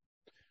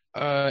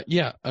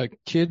 Yeah, a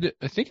kid.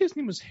 I think his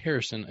name was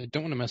Harrison. I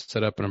don't want to mess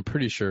that up, but I'm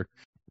pretty sure.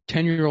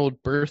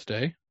 10-year-old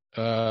birthday.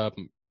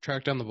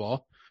 Tracked down the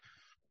ball.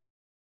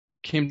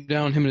 Came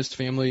down, him and his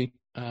family.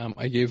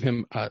 I gave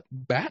him a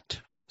bat,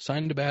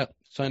 signed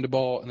a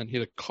ball, and then he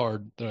had a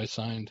card that I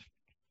signed.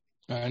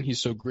 And he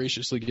so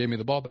graciously gave me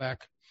the ball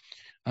back.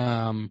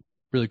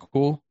 Really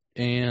cool.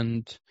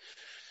 And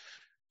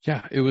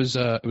yeah, it was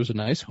a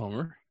nice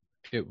homer.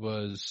 It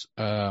was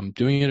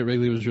doing it at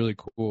Wrigley was really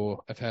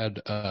cool. I've had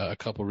a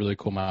couple really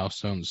cool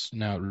milestones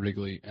now at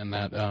Wrigley, and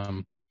that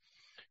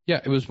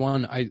it was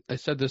one. I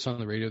said this on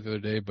the radio the other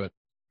day, but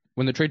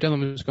when the trade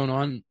deadline was going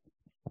on,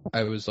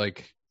 I was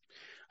like,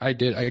 I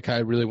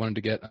really wanted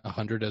to get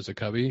 100 as a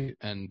Cubby,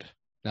 and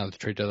now that the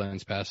trade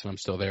deadline's passed and I'm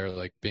still there,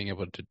 like being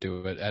able to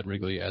do it at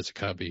Wrigley as a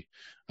Cubby,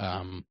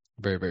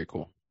 very, very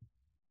cool.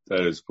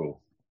 That is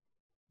cool.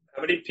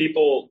 How many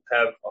people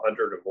have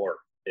 100 or more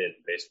in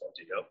baseball?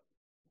 Do you know?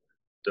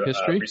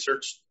 History?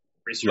 Research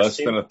Less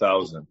team? than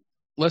 1,000.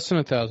 Less than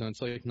 1,000.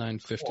 It's like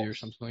 950 or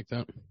something like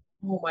that.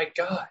 Oh my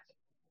God.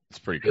 It's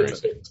pretty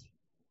crazy.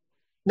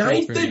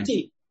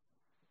 950.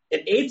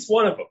 And 8's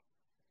one of them.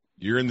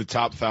 You're in the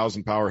top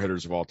 1,000 power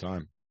hitters of all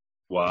time.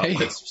 Wow. Hey.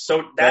 That's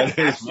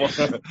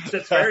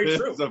very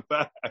true. Is a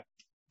fact.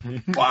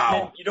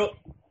 Wow. You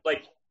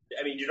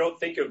don't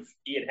think of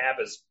Ian Happ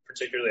as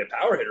particularly a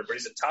power hitter, but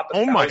he's a top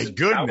 1,000 Oh my power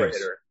goodness.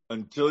 hitter.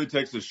 Until he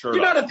takes his shirt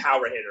You're off. not a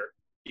power hitter.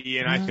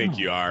 Ian, I think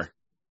you are.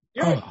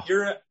 You're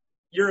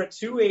a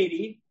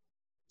 280,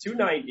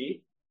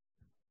 290,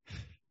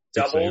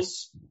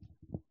 doubles,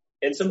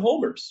 and some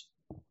homers.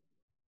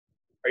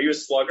 Are you a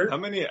slugger? How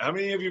many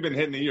have you been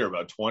hitting a year?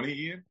 About 20,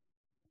 Ian?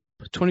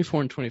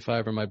 24 and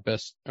 25 are my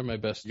best.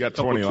 You got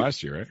 20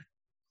 last year, right?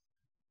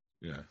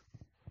 Yeah.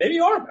 Maybe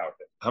you are a power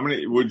hitter. How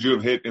many would you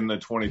have hit in the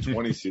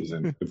 2020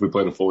 season if we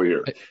played a full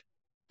year?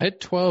 I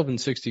had 12 in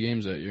 60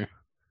 games that year.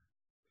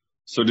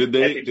 So did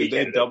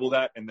they double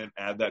that and then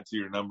add that to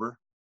your number?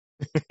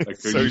 Like,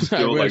 So you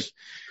still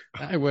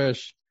I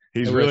wish.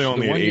 He's I really wish.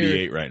 only The at one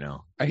 88 year- right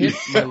now. I hit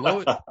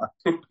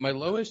my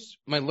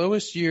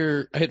lowest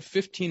year. I hit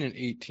 15 and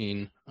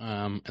 18,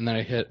 and then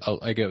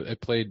I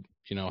played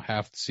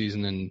half the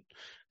season in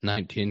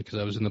 19 because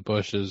I was in the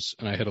bushes,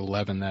 and I hit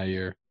 11 that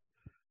year.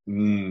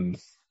 12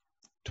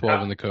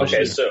 in the coach.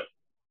 Okay, year.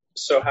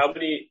 so how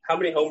many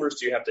homers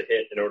do you have to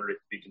hit in order to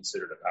be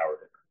considered a power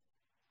hitter?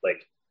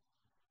 Like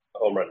a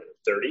home run,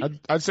 30?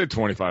 I'd say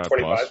 25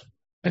 25? plus.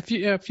 If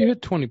you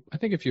hit 20, I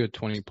think if you hit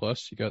 20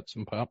 plus, you got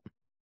some pop.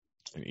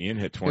 And Ian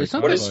hit It's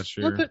 25 not, last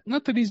year.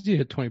 not that easy to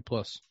hit 20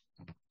 plus.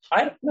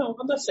 No,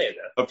 I'm not saying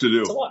that. up to do.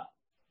 It's a lot.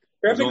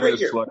 You're There's having a only a great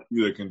year. select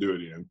few that can do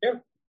it, Ian.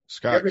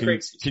 Scott, Every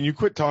great season. can you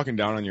quit talking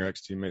down on your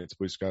ex-teammates,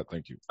 please, Scott?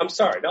 Thank you. I'm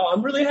sorry. No,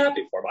 I'm really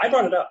happy for him. I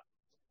brought it up.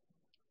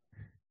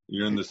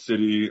 You're in the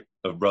city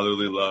of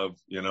brotherly love,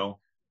 you know?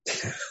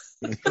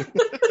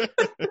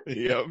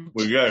 Yep.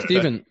 We got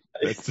Steven,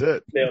 That's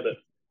it. Nailed it.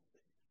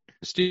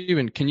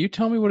 Steven, can you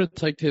tell me what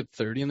it's like to hit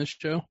 30 in this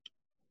show?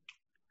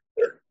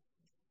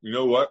 You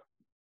know what?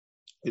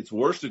 It's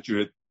worse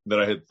that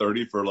I hit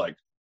 30 for like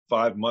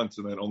 5 months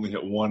and then only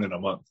hit 1 in a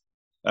month.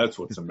 That's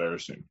what's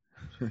embarrassing.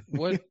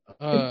 What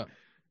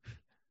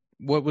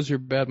was your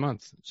bad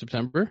month?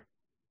 September?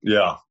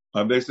 Yeah.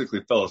 I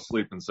basically fell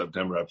asleep in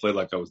September. I played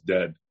like I was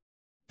dead.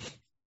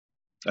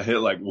 I hit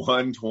like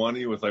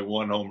 120 with like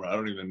one homer. I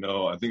don't even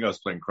know. I think I was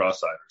playing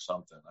cross-eyed or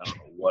something. I don't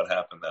know what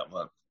happened that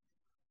month.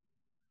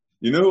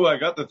 You know who I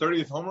got the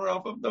 30th homer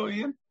off of, though,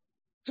 Ian?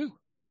 Who?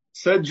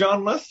 Said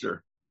John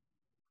Lester.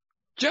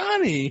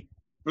 Johnny.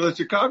 For the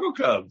Chicago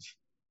Cubs.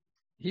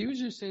 He was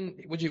just in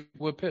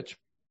what pitch?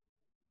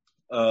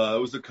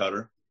 It was a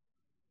cutter.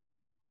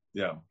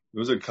 Yeah. It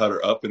was a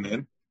cutter up and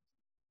in.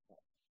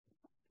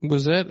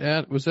 Was that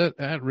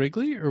at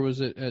Wrigley or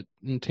was it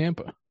in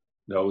Tampa?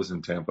 No, it was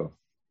in Tampa.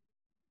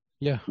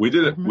 Yeah. We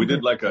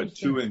did like a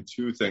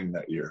 2-2 thing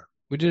that year.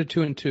 We did a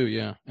 2-2,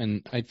 yeah.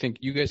 And I think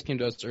you guys came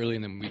to us early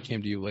and then we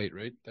came to you late,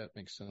 right? That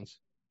makes sense.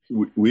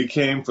 We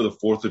came for the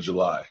 4th of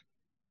July.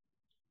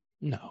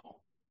 No.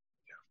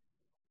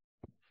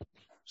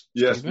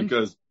 Yes, Steven?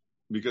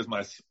 because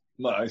my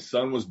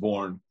son was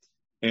born,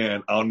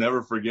 and I'll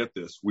never forget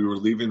this. We were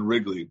leaving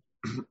Wrigley,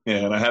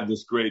 and I had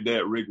this great day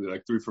at Wrigley,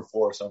 like 3 for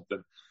 4 or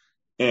something.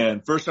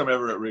 And first time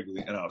ever at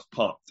Wrigley, and I was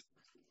pumped.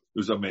 It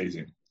was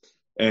amazing.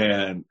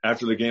 And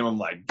after the game, I'm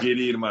like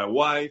giddy to my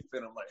wife,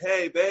 and I'm like,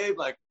 "Hey, babe,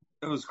 like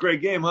it was a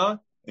great game, huh?"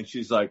 And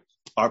she's like,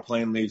 "Our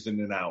plane leaves in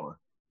an hour."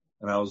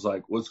 And I was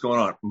like, "What's going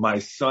on?" My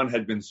son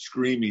had been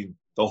screaming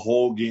the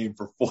whole game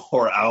for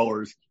 4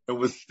 hours and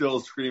was still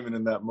screaming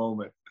in that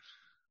moment.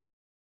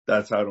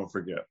 That's how I don't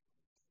forget.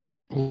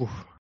 Ooh.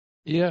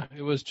 Yeah,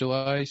 it was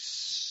July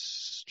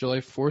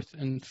 4th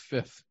and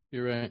 5th.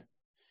 You're right.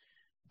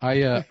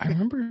 I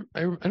remember.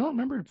 I don't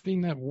remember it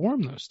being that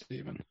warm though,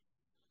 Steven.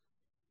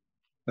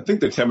 I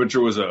think the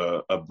temperature was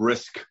a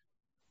brisk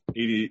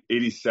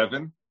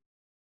 87.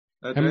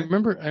 That day. I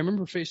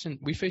remember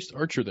we faced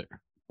Archer there.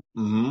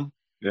 Mm-hmm.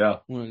 Yeah.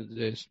 One of the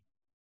days.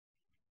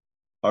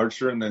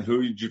 Archer, and then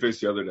who did you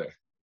face the other day?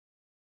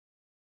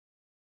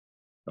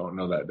 Don't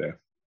know that day.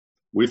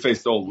 We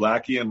faced old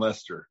Lackey and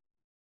Lester.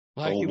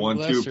 Old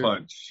 1-2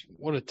 punch.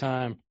 What a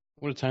time.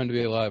 What a time to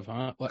be alive,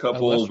 huh? A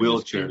couple of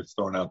wheelchairs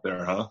thrown out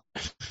there, huh?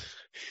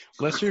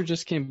 Lester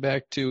just came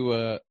back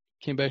to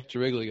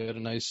Wrigley, got a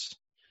nice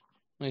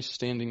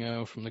standing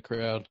O from the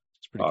crowd.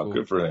 It's pretty cool.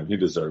 Good for him. He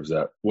deserves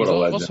that. What a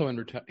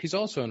legend. He's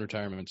also in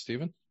retirement,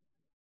 Steven.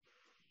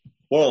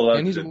 What a legend.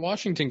 And he's a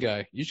Washington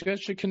guy. You guys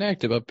should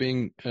connect about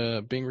being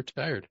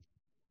retired.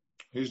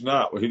 He's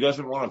not. He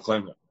doesn't want to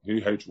claim it.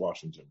 He hates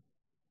Washington.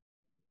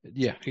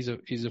 Yeah, he's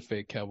a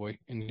fake cowboy,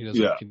 and he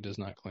does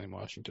not claim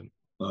Washington.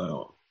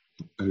 Oh,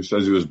 he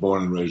says he was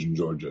born and raised in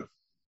Georgia.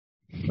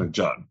 Like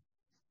John,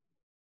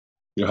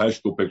 your high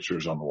school picture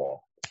is on the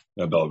wall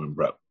at Bellarmine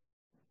Prep.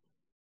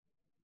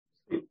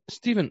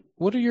 Steven,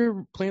 what are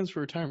your plans for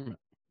retirement?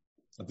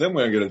 I think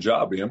we're gonna get a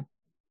job, Ian.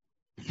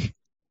 What do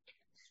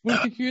you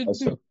think you're gonna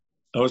do?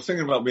 I was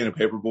thinking about being a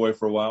paper boy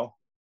for a while,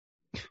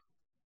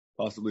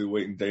 possibly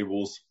waiting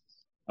tables.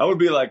 I would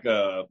be like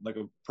a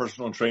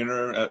personal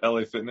trainer at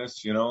LA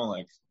Fitness,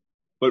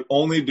 but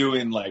only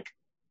doing like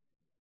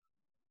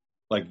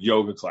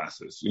yoga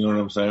classes. You know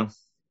what I'm saying?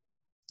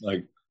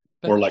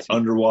 Or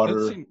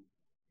underwater, for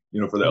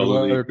the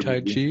elderly. Underwater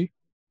Tai Chi?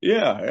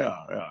 Yeah.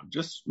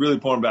 Just really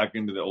pouring back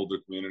into the older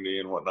community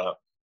and whatnot.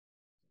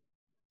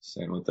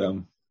 Same with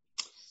them.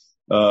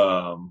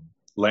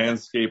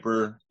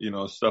 Landscaper,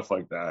 stuff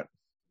like that.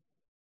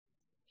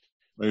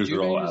 Those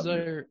are all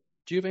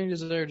Do you have any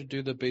desire to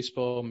do the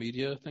baseball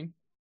media thing?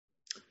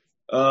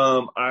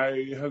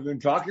 I have been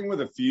talking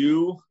with a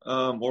few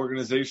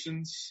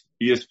organizations.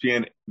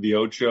 ESPN, The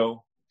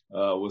Ocho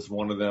was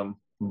one of them.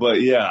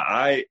 But yeah,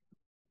 I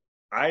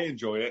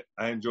enjoy it.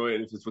 I enjoy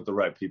it if it's with the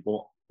right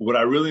people. What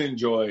I really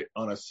enjoy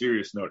on a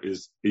serious note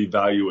is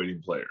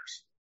evaluating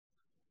players.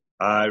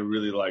 I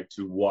really like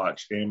to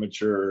watch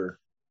amateur,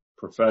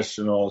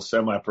 professional,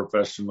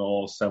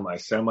 semi-professional,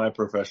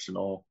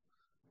 semi-professional,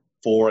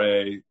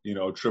 4A,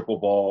 triple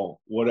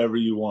ball, whatever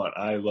you want.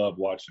 I love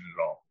watching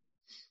it all.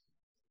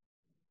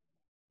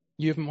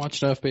 You haven't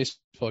watched enough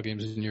baseball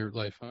games in your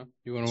life, huh?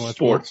 You want to watch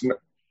sports?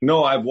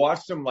 No, I've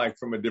watched them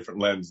from a different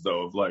lens,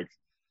 though, of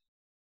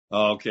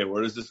okay,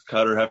 where does this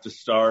cutter have to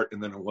start?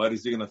 And then what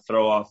is he going to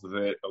throw off of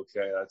it?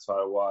 Okay, that's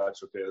how I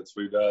watch. Okay, that's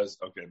what he does.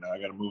 Okay, now I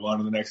got to move on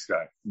to the next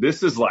guy.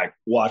 This is like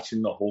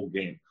watching the whole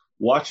game.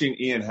 Watching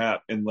Ian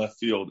Happ in left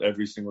field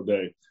every single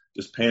day.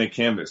 Just paint a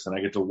canvas, and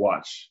I get to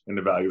watch and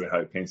evaluate how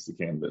he paints the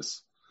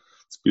canvas.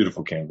 It's a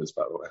beautiful canvas,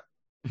 by the way.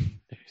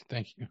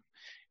 Thank you.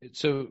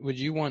 So would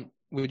you want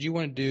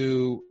to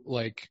do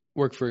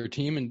work for a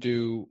team and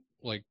do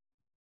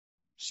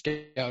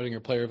scouting or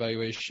player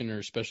evaluation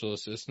or special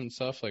assistant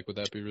stuff? Would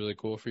that be really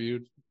cool for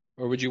you?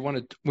 Or would you want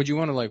to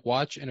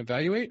watch and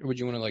evaluate, or would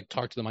you want to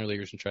talk to the minor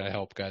leaguers and try to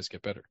help guys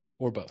get better,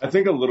 or both? I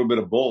think a little bit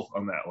of both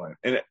on that one.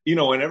 And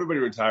when everybody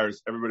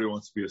retires, everybody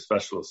wants to be a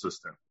special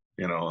assistant.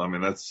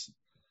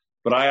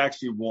 But I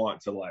actually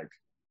want to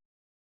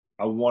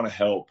I want to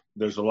help.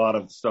 There's a lot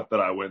of stuff that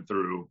I went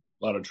through,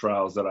 a lot of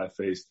trials that I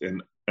faced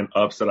and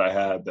ups that I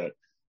had that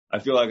I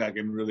feel like I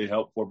can really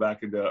help pour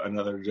back into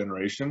another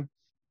generation.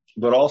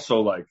 But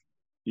also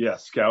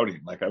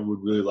scouting. I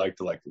would really like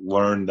to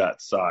learn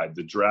that side.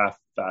 The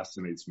draft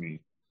fascinates me.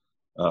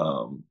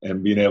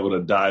 And being able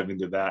to dive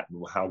into that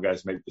and how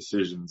guys make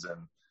decisions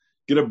and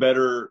get a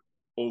better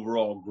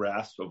overall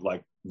grasp of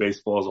like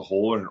baseball as a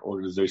whole and an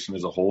organization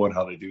as a whole and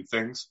how they do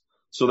things.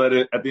 So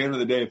that at the end of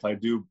the day, if I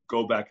do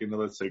go back into,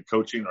 let's say,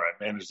 coaching or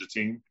I manage the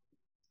team,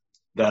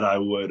 that I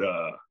would,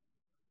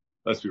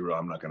 let's be real,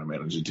 I'm not going to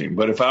manage a team.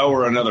 But if I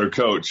were another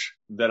coach,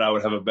 that I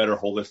would have a better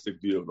holistic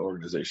view of the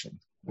organization.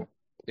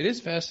 It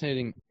is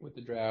fascinating with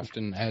the draft,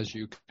 and as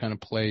you kind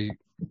of play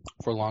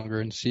for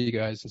longer and see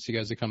guys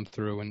that come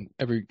through, and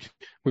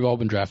we've all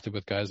been drafted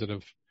with guys that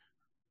have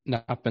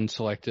not been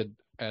selected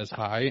as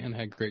high and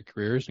had great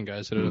careers, and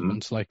guys that have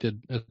been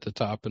selected at the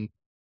top and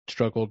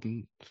struggled,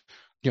 and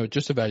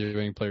just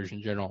evaluating players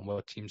in general and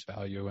what teams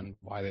value and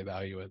why they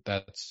value it.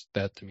 That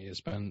to me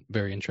has been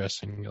very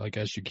interesting. Like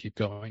as you keep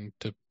going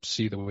to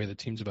see the way the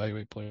teams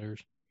evaluate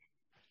players.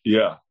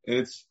 Yeah,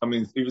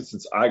 even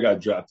since I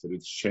got drafted,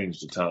 it's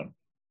changed a ton.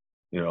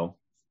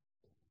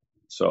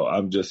 So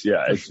I'm just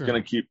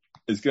gonna keep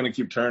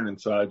turning.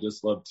 So I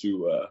just love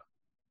to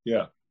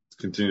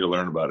continue to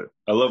learn about it.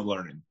 I love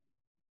learning,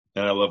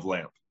 and I love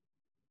Lamp.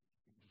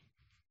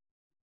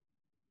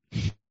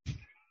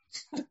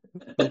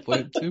 Love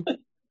Lamp too.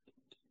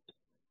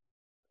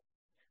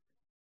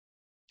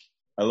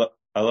 I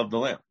love the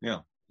Lamp. Yeah,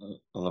 I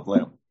love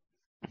Lamp.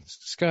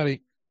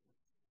 Scotty.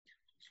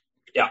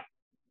 Yeah.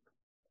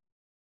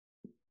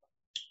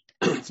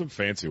 Some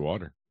fancy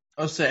water.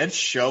 Oh, say it's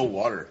show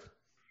water.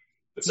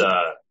 It's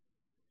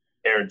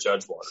Aaron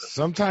Judge water.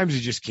 Sometimes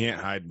you just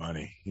can't hide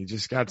money. You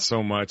just got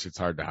so much, it's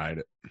hard to hide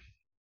it.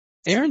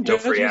 Aaron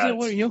Judge has that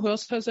water. You know who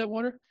else has that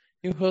water?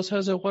 You know who else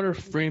has that water?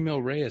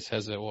 Fremio Reyes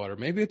has that water.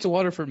 Maybe it's a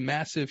water for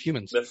massive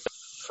humans.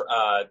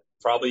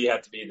 Probably you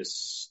have to be the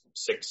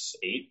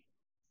 6'8"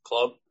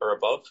 club or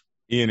above.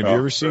 Ian, have you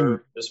ever seen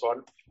this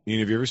water? Ian,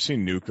 have you ever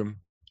seen Newcomb?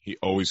 He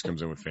always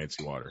comes in with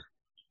fancy water.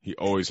 He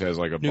always has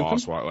like a Newcomb?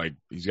 boss water. Like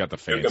he's got the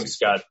fancy.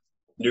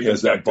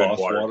 Newcomb's got good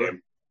water.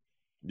 Game.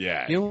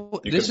 Yeah.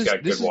 This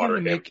is water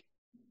going to make.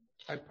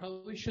 I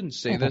probably shouldn't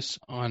say this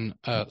on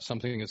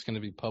something that's going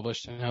to be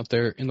published and out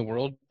there in the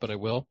world, but I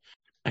will.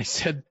 I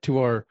said to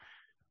our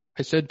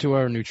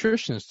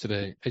nutritionist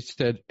today, I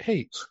said,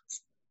 "Hey,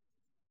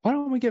 why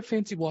don't we get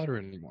fancy water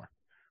anymore?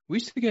 We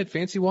used to get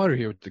fancy water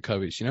here with the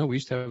Cubbies. We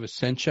used to have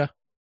Essentia.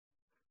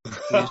 We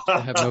used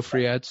to have no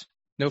free ads.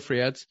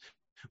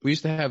 We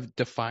used to have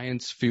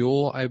Defiance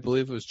Fuel. I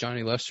believe it was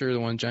Johnny Lester, the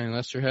one Johnny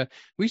Lester had.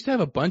 We used to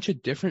have a bunch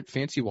of different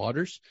fancy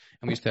waters,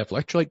 and we used to have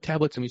electrolyte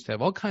tablets, and we used to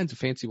have all kinds of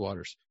fancy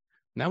waters.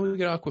 Now we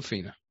get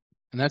Aquafina,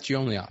 and that's your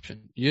only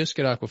option. You just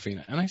get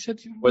Aquafina." And I said,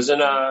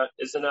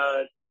 isn't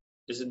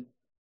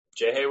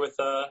Jay with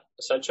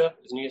Essentia?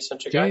 Isn't he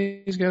Essentia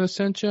guy? Jay's got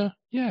Essentia.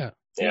 Yeah.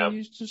 Yeah.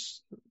 He's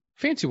just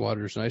fancy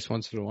water is nice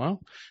once in a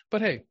while,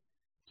 but hey.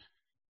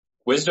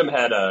 Wisdom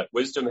had the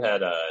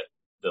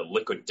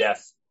Liquid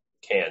Death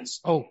cans.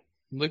 Oh,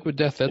 Liquid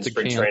Death. That's a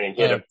spring can. Training.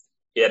 He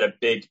had a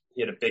big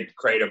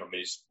crate of them.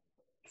 He's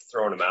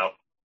throwing them out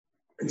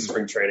in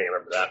spring training. I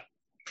remember that.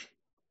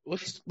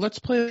 Let's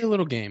play a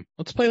little game.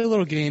 Let's play a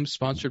little game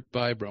sponsored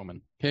by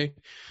Roman. Okay,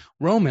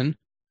 Roman.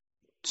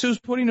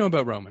 Souza, what do you know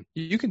about Roman?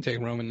 You can take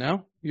Roman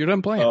now. You're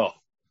done playing. Oh,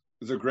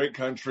 it's a great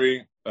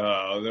country. There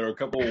are a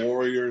couple of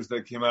warriors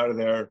that came out of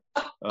there.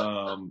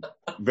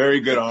 Very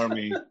good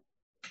army.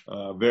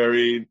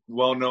 Very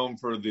well known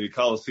for the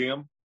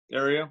Coliseum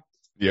area.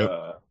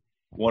 Yep.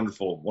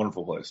 Wonderful,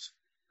 wonderful place.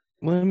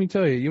 Let me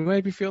tell you, you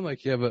might be feeling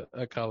like you have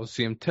a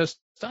Coliseum.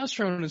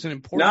 Testosterone is an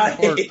important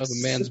part of a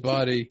man's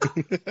body.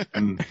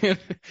 That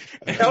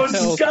was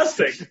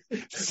disgusting.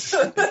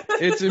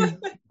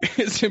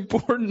 It's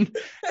important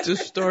to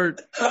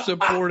start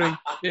supporting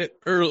it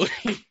early.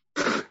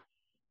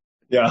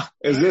 Yeah.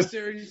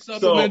 Dietary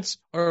supplements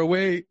are a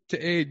way to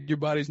aid your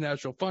body's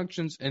natural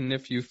functions, and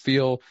if you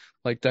feel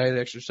like diet,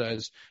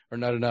 exercise are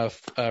not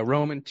enough,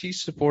 Roman T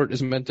support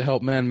is meant to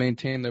help men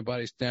maintain their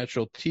body's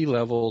natural T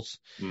levels.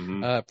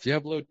 Mm-hmm. If you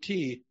have low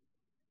T,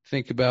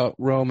 think about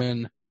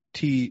Roman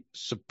T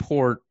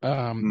support.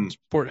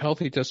 Support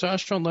healthy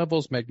testosterone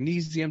levels,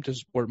 magnesium to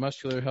support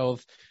muscular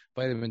health,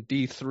 vitamin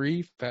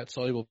D3,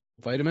 fat-soluble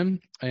vitamin,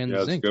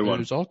 and zinc.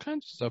 There's all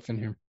kinds of stuff in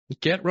here.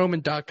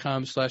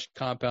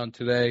 GetRoman.com/compound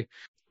today.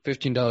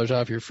 $15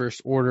 off your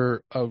first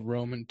order of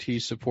Roman T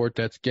support.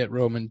 That's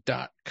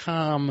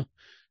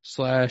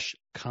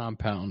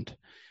GetRoman.com/compound.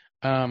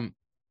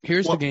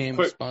 Here's the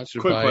game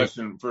sponsored by. Quick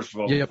question, first of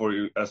all, before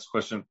you ask the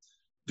question.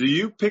 Do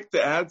you pick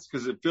the ads?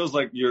 Because it feels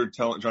like you're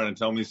trying to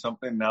tell me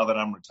something now that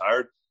I'm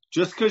retired.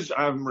 Just because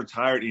I'm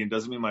retired, Ian,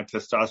 doesn't mean my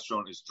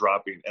testosterone is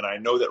dropping. And I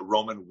know that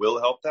Roman will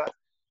help that.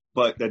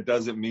 But that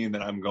doesn't mean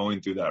that I'm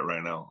going through that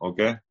right now,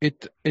 okay?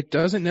 It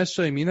doesn't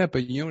necessarily mean that,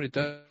 but you know what it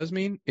does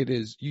mean? It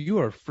is you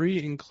are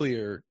free and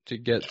clear to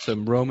get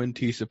some Roman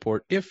T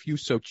support if you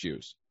so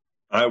choose.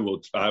 I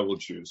will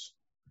choose.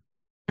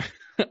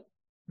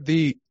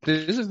 This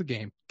is the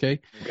game, okay?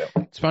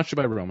 Sponsored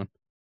by Roman.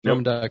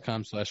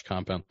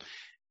 Roman.com/compound.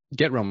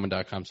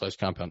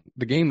 GetRoman.com/compound.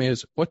 The game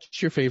is, what's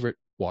your favorite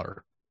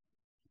water?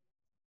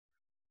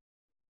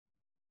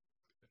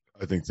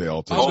 I think they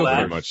all taste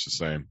pretty much the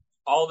same.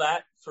 All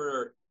that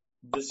for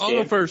this game? I'll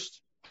go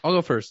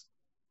first.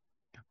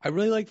 I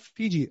really like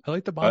Fiji. I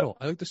like the bottle.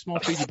 I like the small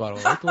Fiji bottle.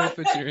 I like the way it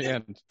fits in your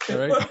hand. All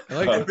right. I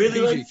like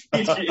really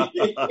Fiji. like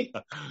Fiji.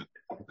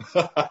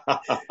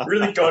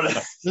 Really going to.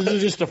 This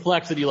is just a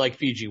flex that you like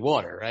Fiji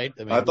water, right?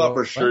 I mean, I thought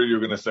for sure you were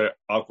going to say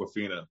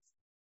Aquafina.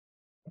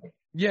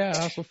 Yeah,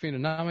 Aquafina,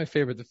 not my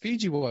favorite. The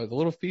Fiji water, the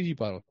little Fiji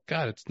bottle.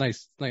 God, it's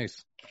nice,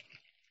 nice.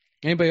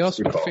 Anybody else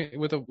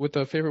with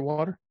a favorite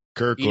water?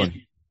 Kirkland.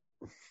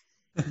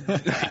 Way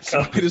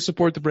to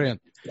support the brand.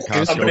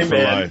 Costco for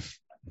life.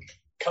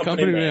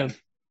 Company man.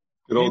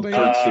 Good old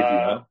Anybody Kirk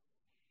Sicky,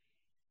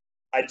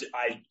 huh?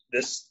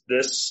 This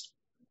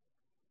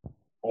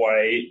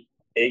white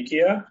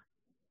Akia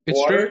It's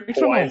water, straight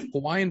from a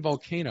Hawaiian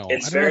volcano.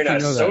 It's I don't very know if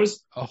nice. you know So that.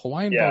 is A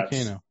Hawaiian yeah,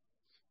 volcano.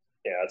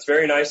 Yeah, it's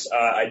very nice.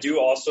 I do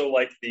also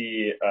like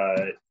the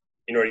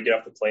when you get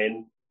off the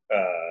plane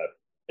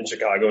in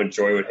Chicago, and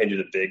Joy would hand you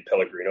the big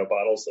Pellegrino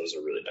bottles. Those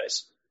are really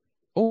nice.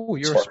 Oh,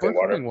 you're Sparkling a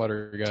sparkling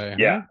water guy. Huh?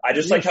 Yeah, I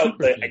just You're like how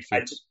super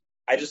fancy.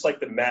 I just like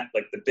the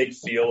the big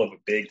feel of a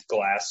big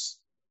glass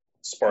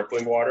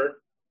sparkling water.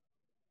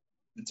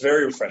 It's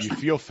very refreshing. You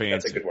feel fancy.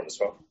 That's a good one as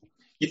well.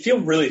 You feel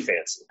really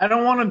fancy. I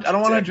don't want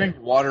to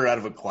drink water out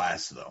of a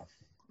glass though,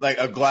 like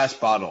a glass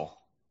bottle.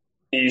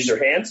 You use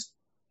your hands.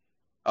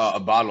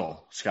 A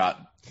bottle, Scott.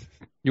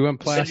 You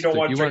want You said plastic. you don't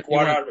want to drink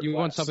water out of a You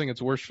want glass. something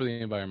that's worse for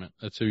the environment.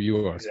 That's who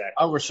you are. Exactly.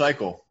 I'll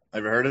recycle.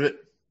 Ever heard of it?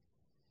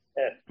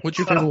 What's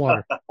your favorite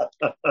water?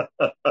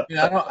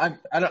 Yeah,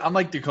 I'm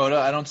like Dakota.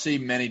 I don't see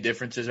many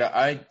differences.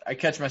 I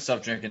catch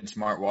myself drinking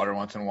smart water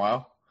once in a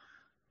while.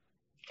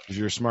 Because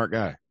you're a smart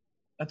guy.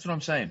 That's what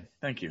I'm saying.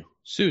 Thank you.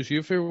 Suze, you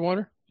have favorite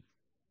water?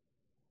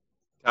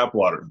 Tap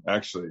water,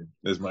 actually,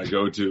 is my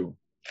go-to,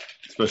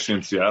 especially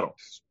in Seattle.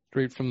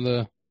 Straight from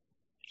the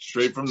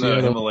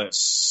Himalayas.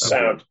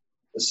 Sound.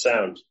 The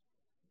sound.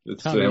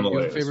 It's Tom, the you have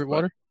Himalayas. a favorite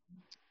water?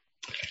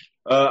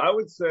 I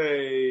would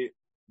say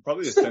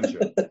probably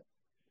Essentia.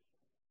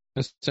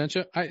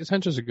 Essentia?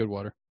 Essentia's a good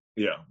water.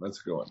 Yeah,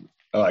 that's a good one.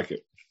 I like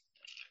it.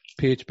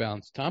 pH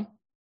balance. Tom?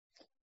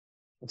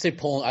 I'd say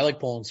Poland. I like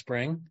Poland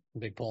Spring. I'm a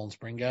big Poland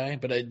Spring guy.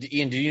 But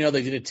Ian, did you know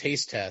they did a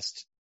taste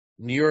test?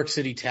 New York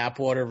City tap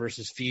water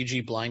versus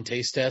Fiji blind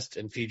taste test,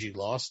 and Fiji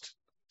lost.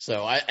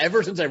 So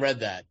ever since I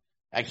read that,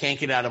 I can't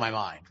get out of my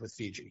mind with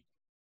Fiji.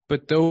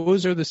 But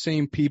those are the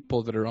same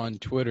people that are on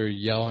Twitter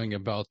yelling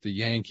about the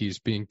Yankees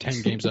being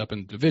 10 games up in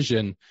the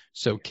division.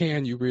 So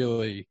can you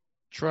really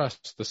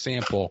trust the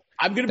sample?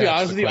 I'm going to be That's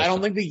honest the with you. I don't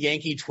question. think the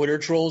Yankee Twitter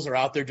trolls are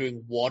out there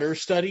doing water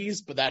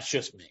studies, but that's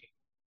just me.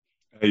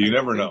 Hey, you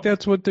never I know. think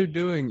that's what they're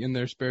doing in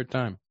their spare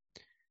time.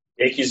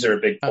 Yankees are a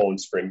big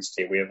Poland Springs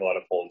team. We have a lot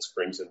of Poland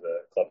Springs in the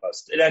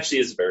clubhouse. It actually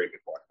is a very good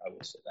water. I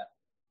will say that.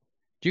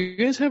 Do you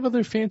guys have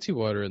other fancy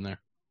water in there?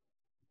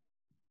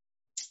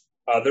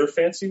 They're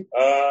fancy.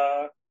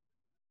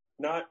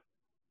 Not.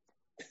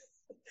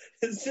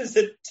 This is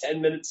a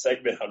 10-minute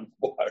segment on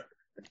water.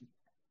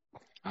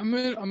 I'm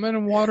in a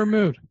water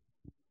mood.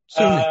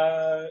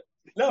 No,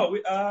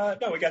 we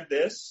got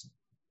this,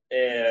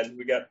 and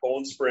we got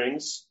Poland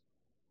Springs,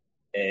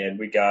 and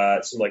we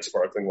got some like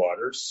sparkling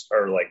waters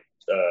or like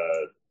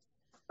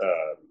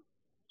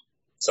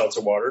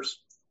seltzer waters.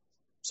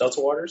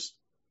 Seltzer waters?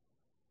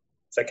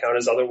 Does that count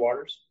as other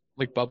waters?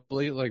 Like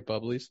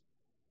bubblies.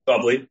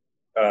 Bubbly.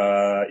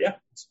 Yeah.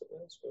 That's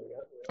what we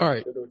got. All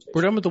right.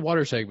 We're done with the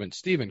water segment.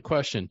 Steven,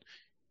 question.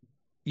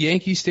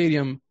 Yankee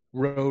Stadium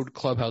Road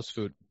Clubhouse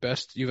food.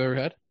 Best you've ever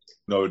had?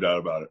 No doubt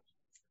about it.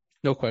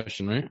 No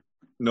question, right?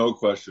 No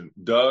question.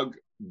 Doug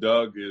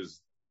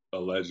is a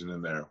legend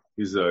in there.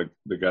 He's the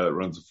guy that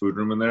runs the food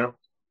room in there.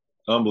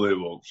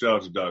 Unbelievable. Shout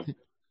out to Doug.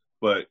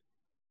 But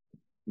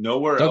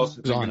nowhere Doug's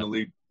else in the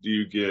league do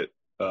you get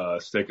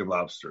steak and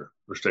lobster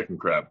or steak and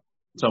crab.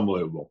 It's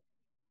unbelievable.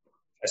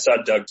 I saw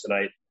Doug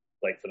tonight,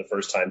 like for the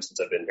first time since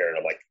I've been here, and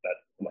I'm like,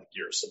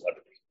 you're a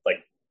celebrity.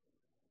 Like,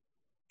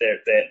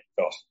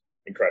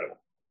 incredible.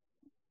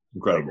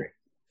 Incredible.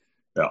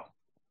 Yeah.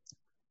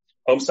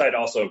 Homeside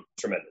also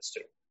tremendous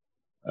too.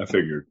 I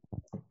figured.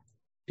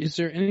 Is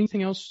there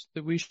anything else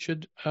that we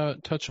should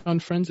touch on,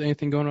 friends?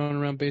 Anything going on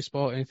around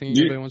baseball? Anything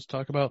anybody wants to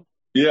talk about?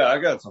 Yeah, I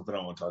got something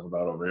I want to talk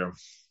about over here.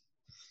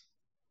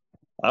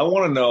 I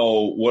want to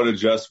know what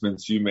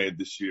adjustments you made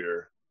this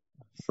year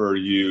for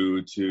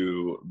you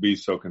to be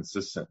so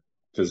consistent,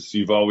 because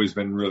you've always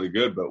been really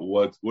good. But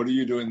what are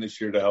you doing this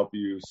year to help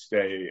you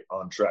stay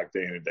on track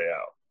day in and day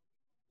out?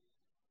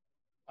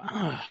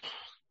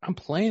 I'm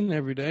playing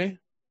every day.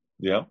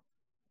 Yeah.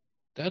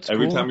 That's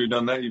every cool. time you've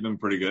done that, you've been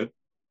pretty good.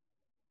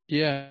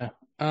 Yeah.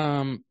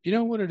 You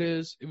know what it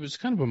is? It was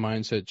kind of a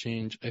mindset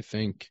change, I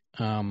think.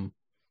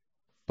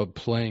 But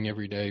playing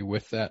every day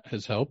with that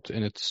has helped,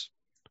 and it's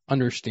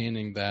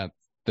understanding that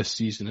the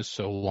season is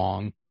so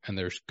long and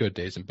there's good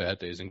days and bad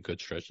days and good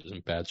stretches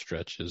and bad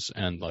stretches,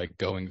 and like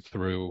going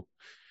through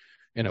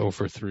an 0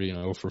 for 3 and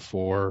 0 for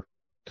 4,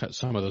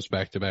 some of those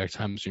back-to-back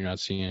times you're not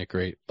seeing it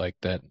great, like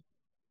that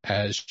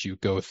as you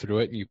go through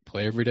it and you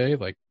play every day,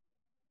 like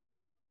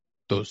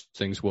those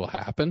things will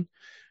happen.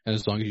 And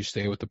as long as you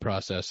stay with the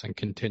process and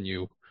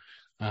continue,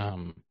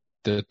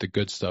 the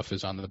good stuff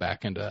is on the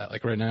back end of that.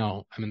 Like right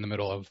now, I'm in the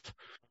middle of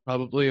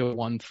probably a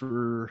 1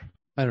 for,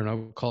 I don't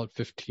know, call it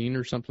 15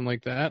 or something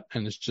like that.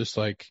 And it's just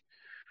like,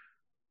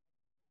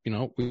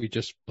 we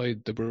just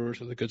played the Brewers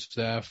with a good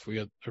staff. We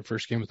got our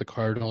first game with the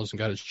Cardinals and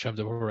got it shoved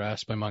up our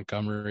ass by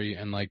Montgomery.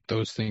 And like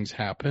those things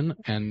happen.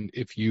 And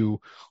if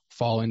you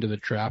fall into the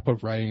trap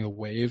of riding a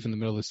wave in the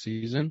middle of the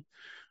season,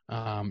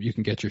 you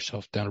can get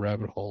yourself down a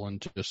rabbit hole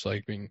and just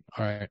like being,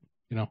 all right,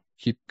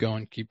 keep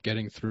going, keep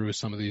getting through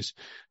some of these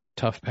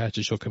tough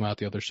patches. You'll come out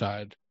the other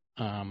side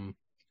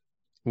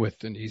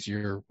with an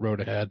easier road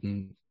ahead.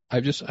 And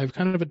I've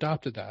kind of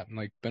adopted that and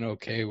like been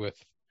okay with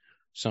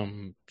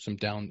some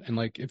down. And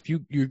like if you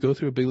go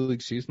through a big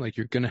league season, like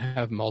you're gonna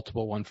have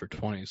multiple 1 for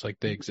 20s, like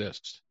they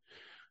exist,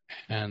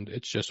 and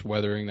it's just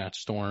weathering that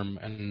storm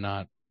and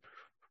not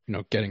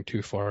getting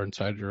too far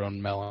inside your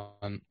own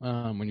melon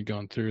when you're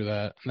going through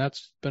that. And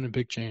that's been a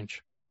big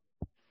change.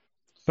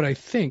 But I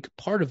think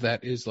part of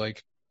that is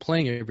like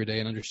playing every day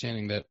and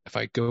understanding that if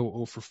I go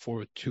 0 for 4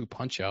 with 2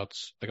 punch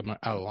outs, like I'm not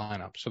out of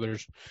lineup. So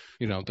there's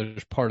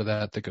part of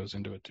that goes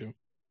into it too.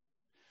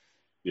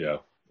 Yeah,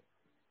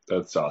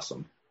 that's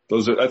awesome.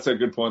 That's a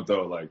good point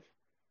though. Like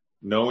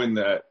knowing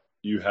that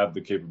you have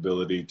the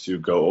capability to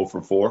go 0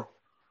 for 4,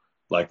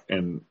 like,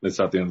 and it's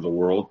not the end of the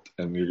world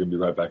and you're going to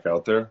be right back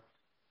out there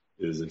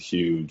is a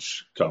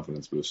huge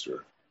confidence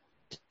booster.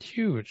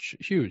 Huge.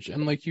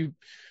 And like you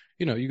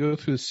go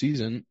through the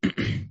season,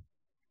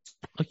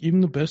 like even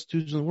the best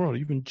dudes in the world,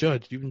 even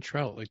Judge, even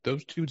Trout, like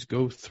those dudes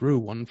go through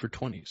 1 for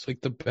 20s. Like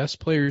the best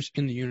players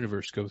in the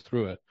universe go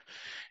through it.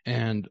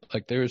 And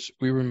like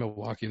we were in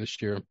Milwaukee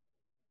this year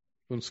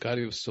when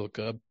Scotty was still a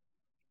Cub,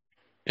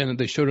 and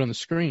they showed it on the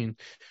screen.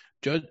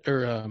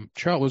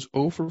 Trout was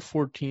 0 for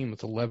 14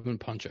 with 11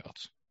 punch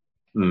outs.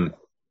 Mm.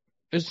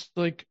 It's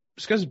like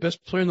this guy's the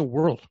best player in the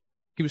world.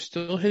 He was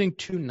still hitting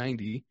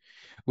 290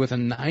 with a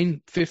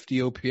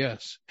 950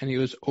 OPS, and he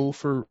was 0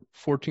 for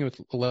 14 with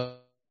 11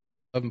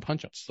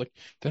 punch outs. Like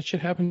that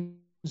shit happens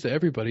to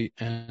everybody.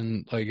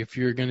 And like if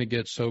you're gonna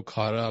get so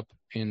caught up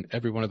in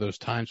every one of those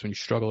times when you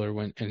struggle or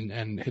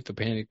and hit the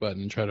panic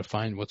button and try to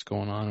find what's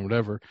going on or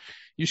whatever,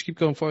 you just keep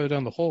going farther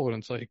down the hole. And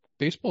it's like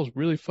baseball is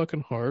really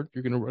fucking hard.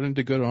 You're gonna run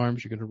into good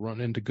arms. You're gonna run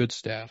into good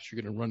staffs.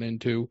 You're gonna run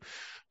into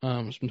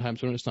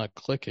sometimes when it's not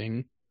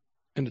clicking.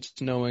 And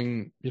it's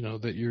knowing,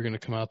 that you're going to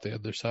come out the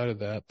other side of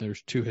that.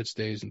 There's 2 hit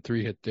days and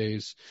 3 hit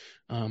days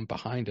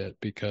behind it,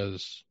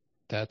 because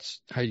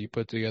that's how you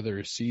put together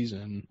a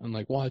season. And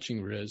like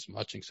watching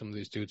some of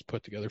these dudes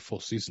put together full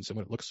seasons and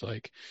what it looks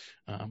like,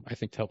 I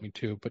think helped me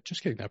too. But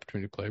just getting the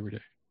opportunity to play every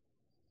day.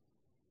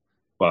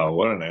 Wow,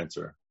 what an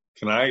answer!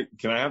 Can I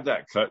have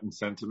that cut and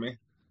sent to me?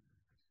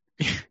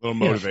 A little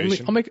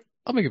motivation. I'll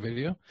make a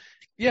video.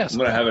 Yes, I'm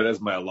gonna have it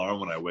as my alarm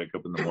when I wake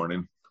up in the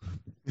morning.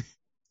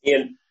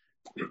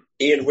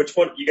 Ian, which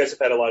one? You guys have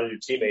had a lot of new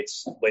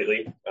teammates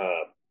lately.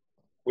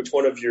 Which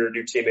one of your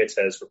new teammates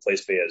has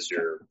replaced me as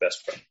your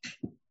best friend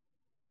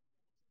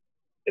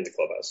in the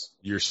clubhouse?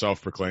 You're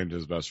self-proclaimed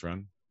his best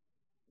friend?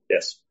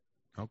 Yes.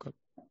 Okay.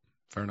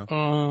 Fair enough.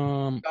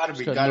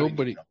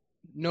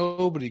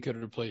 Nobody could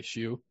replace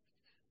you.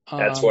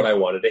 That's what I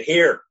wanted to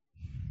hear.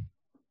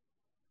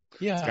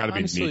 Yeah, it's got to be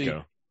honestly,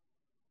 Nico.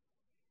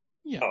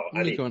 Yeah,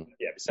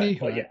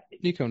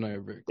 Nico and I are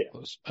very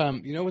close.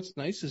 What's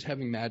nice is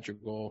having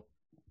Madrigal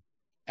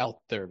out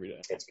there every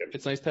day. That's good.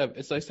 It's nice to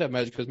have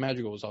Magic, because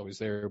Madrigal was always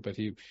there, but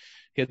he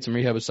had some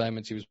rehab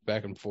assignments. He was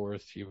back and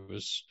forth. He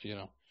was,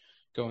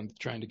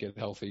 trying to get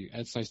healthy.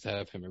 And it's nice to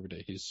have him every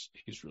day. He's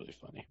really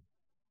funny.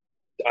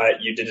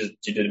 You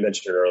did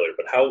mention it earlier,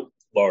 but how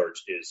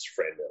large is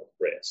Franmil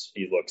Reyes?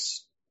 He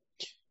looks.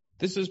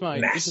 This is my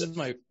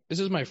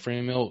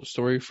Franmil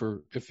story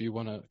for if you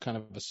want to kind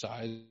of a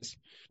size.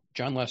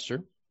 John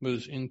Lester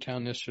was in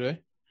town yesterday.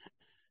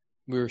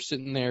 We were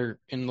sitting there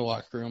in the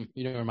locker room.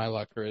 You know where my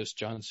locker is.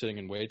 John's sitting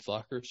in Wade's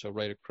locker, so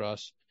right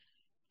across.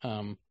 You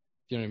know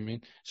what I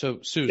mean?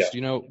 So, Souza, Do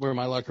you know where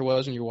my locker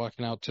was and you're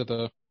walking out to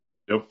the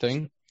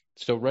thing?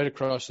 So right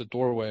across the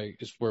doorway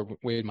is where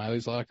Wade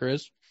Miley's locker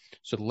is.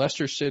 So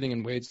Lester's sitting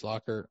in Wade's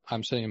locker.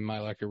 I'm sitting in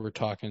my locker. We're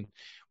talking.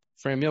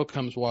 Franmil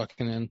comes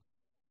walking in.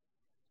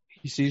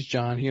 He sees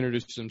John. He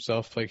introduces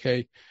himself like,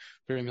 "Hey,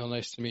 Franmil,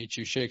 nice to meet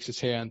you." Shakes his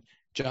hand.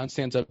 John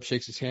stands up,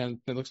 shakes his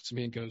hand, then looks at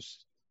me and goes,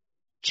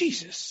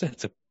 "Jesus,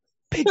 that's a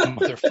big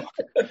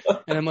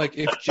motherfucker." And I'm like,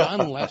 if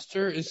John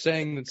Lester is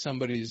saying that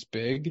somebody's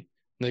big,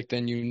 like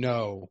then you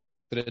know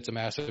that it's a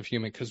massive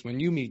human. Because when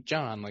you meet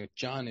John, like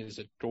John is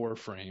a door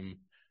frame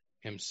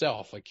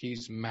himself. Like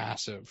he's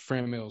massive.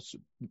 Franmil's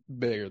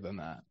bigger than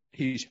that.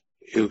 He's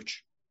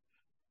huge.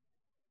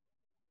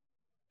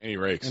 And he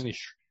rakes.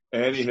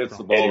 And he hits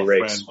the ball a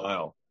Fran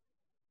mile.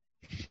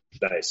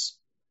 Nice.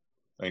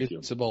 Thank you.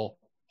 It's the ball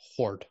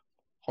hard.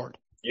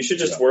 You should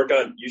just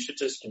you should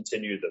just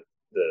continue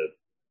the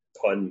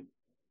pun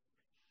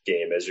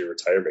game as your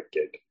retirement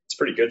gig. It's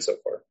pretty good so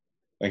far.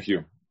 Thank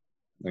you.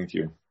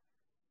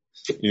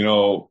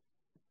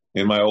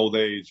 In my old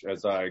age,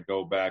 as I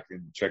go back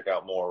and check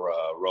out more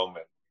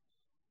Roman,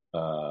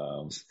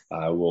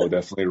 I will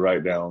definitely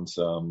write down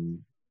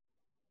some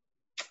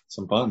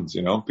some puns,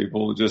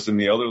 people just in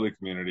the elderly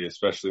community,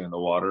 especially in the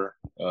water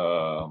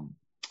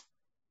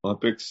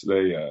Olympics,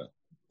 they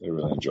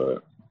really enjoy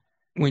it.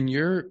 When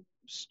you're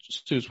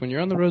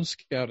on the road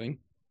scouting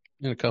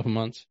in a couple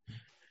months,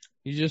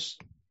 you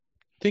just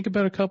think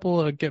about a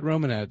couple of Get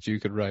Roman ads you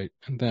could write,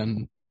 and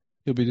then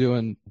you'll be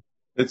doing.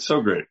 It's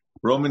so great.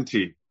 Roman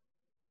tea,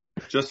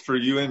 just for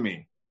you and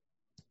me.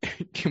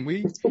 Can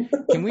we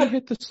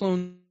hit the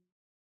Sloan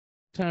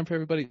time for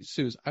everybody?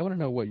 Suze, I want to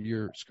know what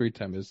your screen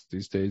time is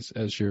these days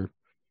as you're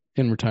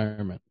in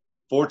retirement.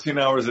 14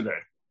 hours a day.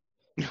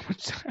 How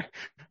much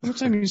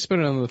time do you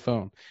spend on the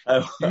phone?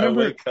 I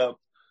wake up,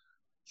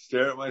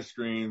 stare at my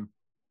screen.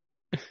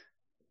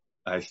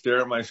 I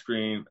stare at my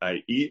screen.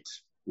 I eat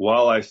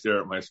while I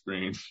stare at my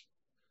screen.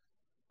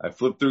 I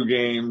flip through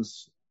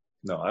games.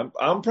 No,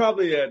 I'm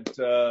probably at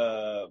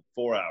 4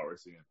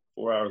 hours again.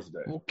 4 hours a day.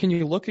 Well, can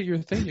you look at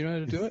your thing? You know how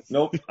to do it?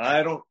 Nope.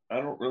 I don't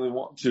really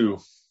want to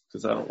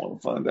because I don't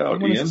want to find out. I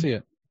want to see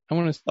it.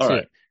 All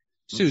right.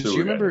 Suze, do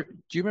you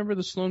remember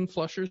the Sloan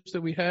flushers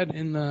that we had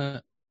in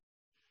the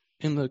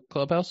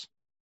clubhouse?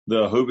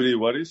 The hoobity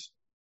whatties?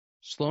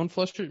 Sloan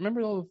flushers.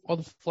 Remember all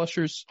the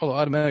flushers, all the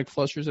automatic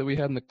flushers that we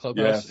had in the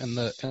clubhouse?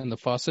 Yes. and the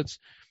faucets?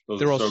 Those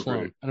They're are all so Sloan.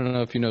 great. I don't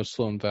know if you know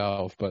Sloan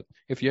valve, but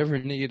if you ever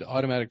need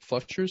automatic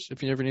flushers,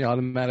 if you ever need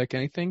automatic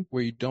anything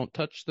where you don't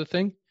touch the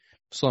thing,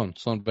 Sloan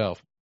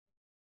valve.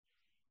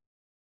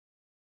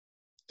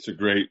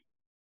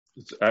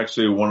 It's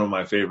actually one of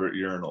my favorite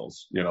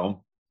urinals.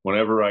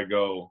 Whenever I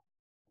go,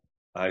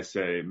 I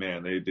say,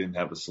 man, they didn't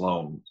have a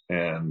Sloan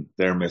and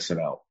they're missing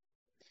out.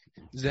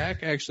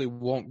 Zach actually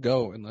won't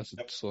go unless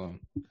it's Sloan.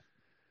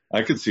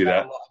 I could see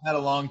that. I had a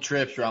long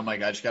trip where I'm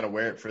like, I just got to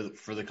wear it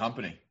for the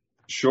company.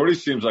 Shorty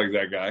seems like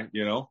that guy,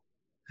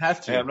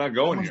 Have to. Hey, I'm not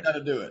going Someone's here. got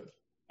to do it.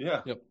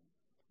 Yeah. Yep.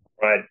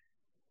 Right.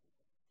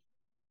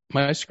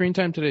 My screen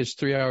time today is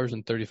 3 hours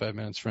and 35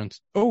 minutes,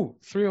 friends. Oh,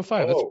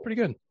 3:05. That's pretty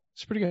good.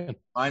 It's pretty good.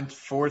 Mine's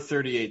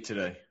 4:38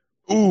 today.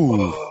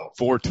 Ooh,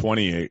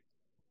 4:28.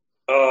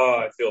 Oh,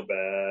 I feel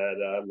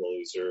bad. I'm the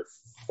loser.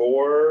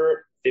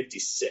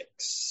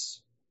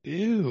 4:56.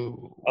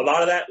 Ew. A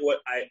lot of that,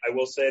 I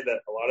will say that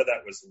a lot of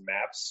that was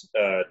maps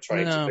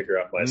trying to figure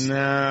out my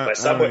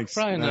subway.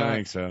 Probably I not. don't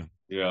think so.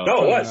 Yeah.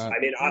 No, it was. not. I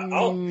mean,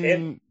 I'll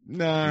hand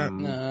Nah,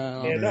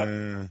 hand up.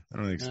 I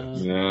don't think so.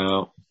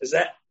 No. Is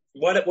that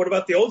what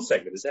about the old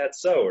segment? Is that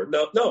so or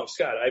no? No,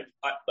 Scott. I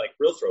like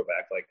real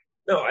throwback. Like,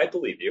 no, I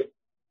believe you.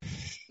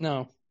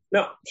 No.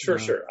 No, sure,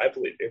 I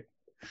believe you.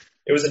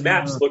 It was in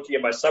maps looking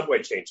at my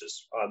subway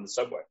changes on the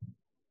subway.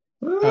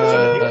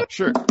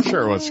 Sure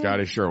it was,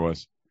 Scotty. Sure it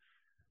was.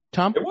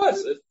 Tom? It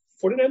was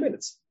 49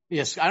 minutes.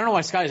 Yes, I don't know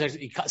why Scotty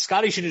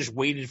should have just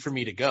waited for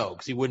me to go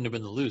because he wouldn't have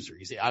been the loser.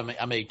 I'm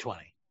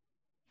 820.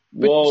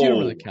 But Whoa. you don't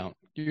really count.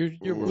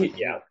 You're working.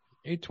 Yeah,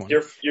 820.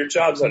 your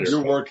job's under.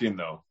 You're working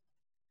though.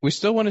 We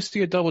still want to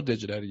see a double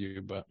digit out of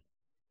you, but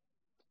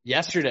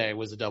Yesterday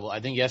was a double. I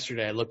think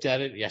yesterday I looked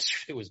at it.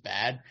 Yesterday was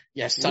bad.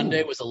 Yes,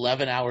 Sunday was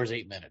 11 hours,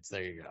 8 minutes.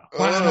 There you go.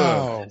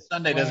 wow.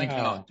 Sunday doesn't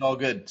count. It's all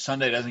good.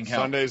 Sunday doesn't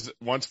count. Sundays,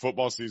 once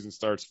football season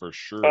starts, for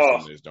sure,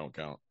 Sundays don't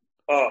count.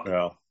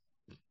 Yeah.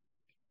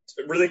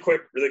 Really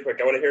quick. I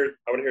want to hear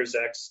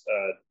Zach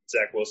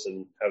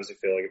Wilson. How is he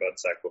feeling about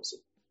Zach Wilson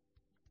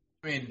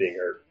I mean, being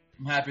hurt?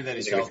 I'm happy that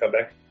Is he's he going to healthy.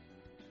 come back?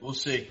 We'll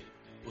see.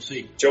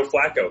 Joe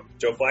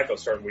Flacco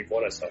starting week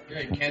 1. I saw. Yeah,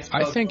 you can't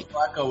spell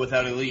Flacco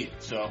without elite.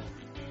 So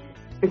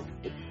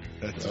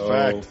That's a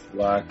fact.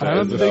 I'm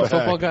a big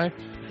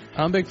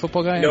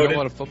football guy. I know a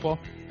lot of football.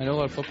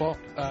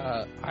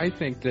 I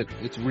think that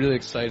it's really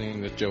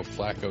exciting that Joe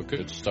Flacco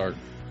could start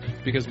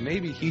because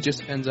maybe he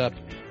just ends up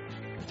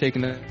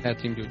taking that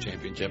team to a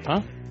championship,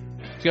 huh?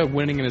 He's got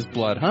winning in his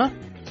blood, huh?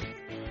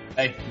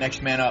 hey,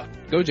 next man up.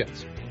 Go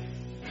Jets.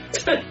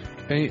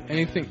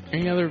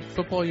 Any other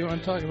football you want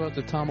to talk about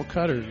that Tom will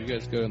cut, or do you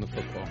guys go in the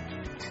football?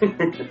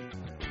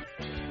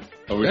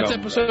 That's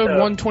episode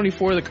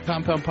 124 of the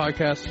Compound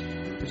Podcast,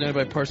 presented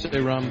by Parse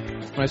Rum.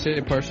 When I say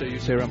Parse, you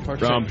say Rum.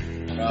 Parse. Rum.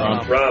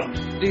 Rob.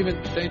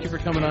 Steven, thank you for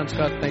coming on.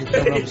 Scott, thanks for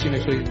coming on. See you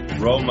next week.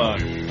 Roma.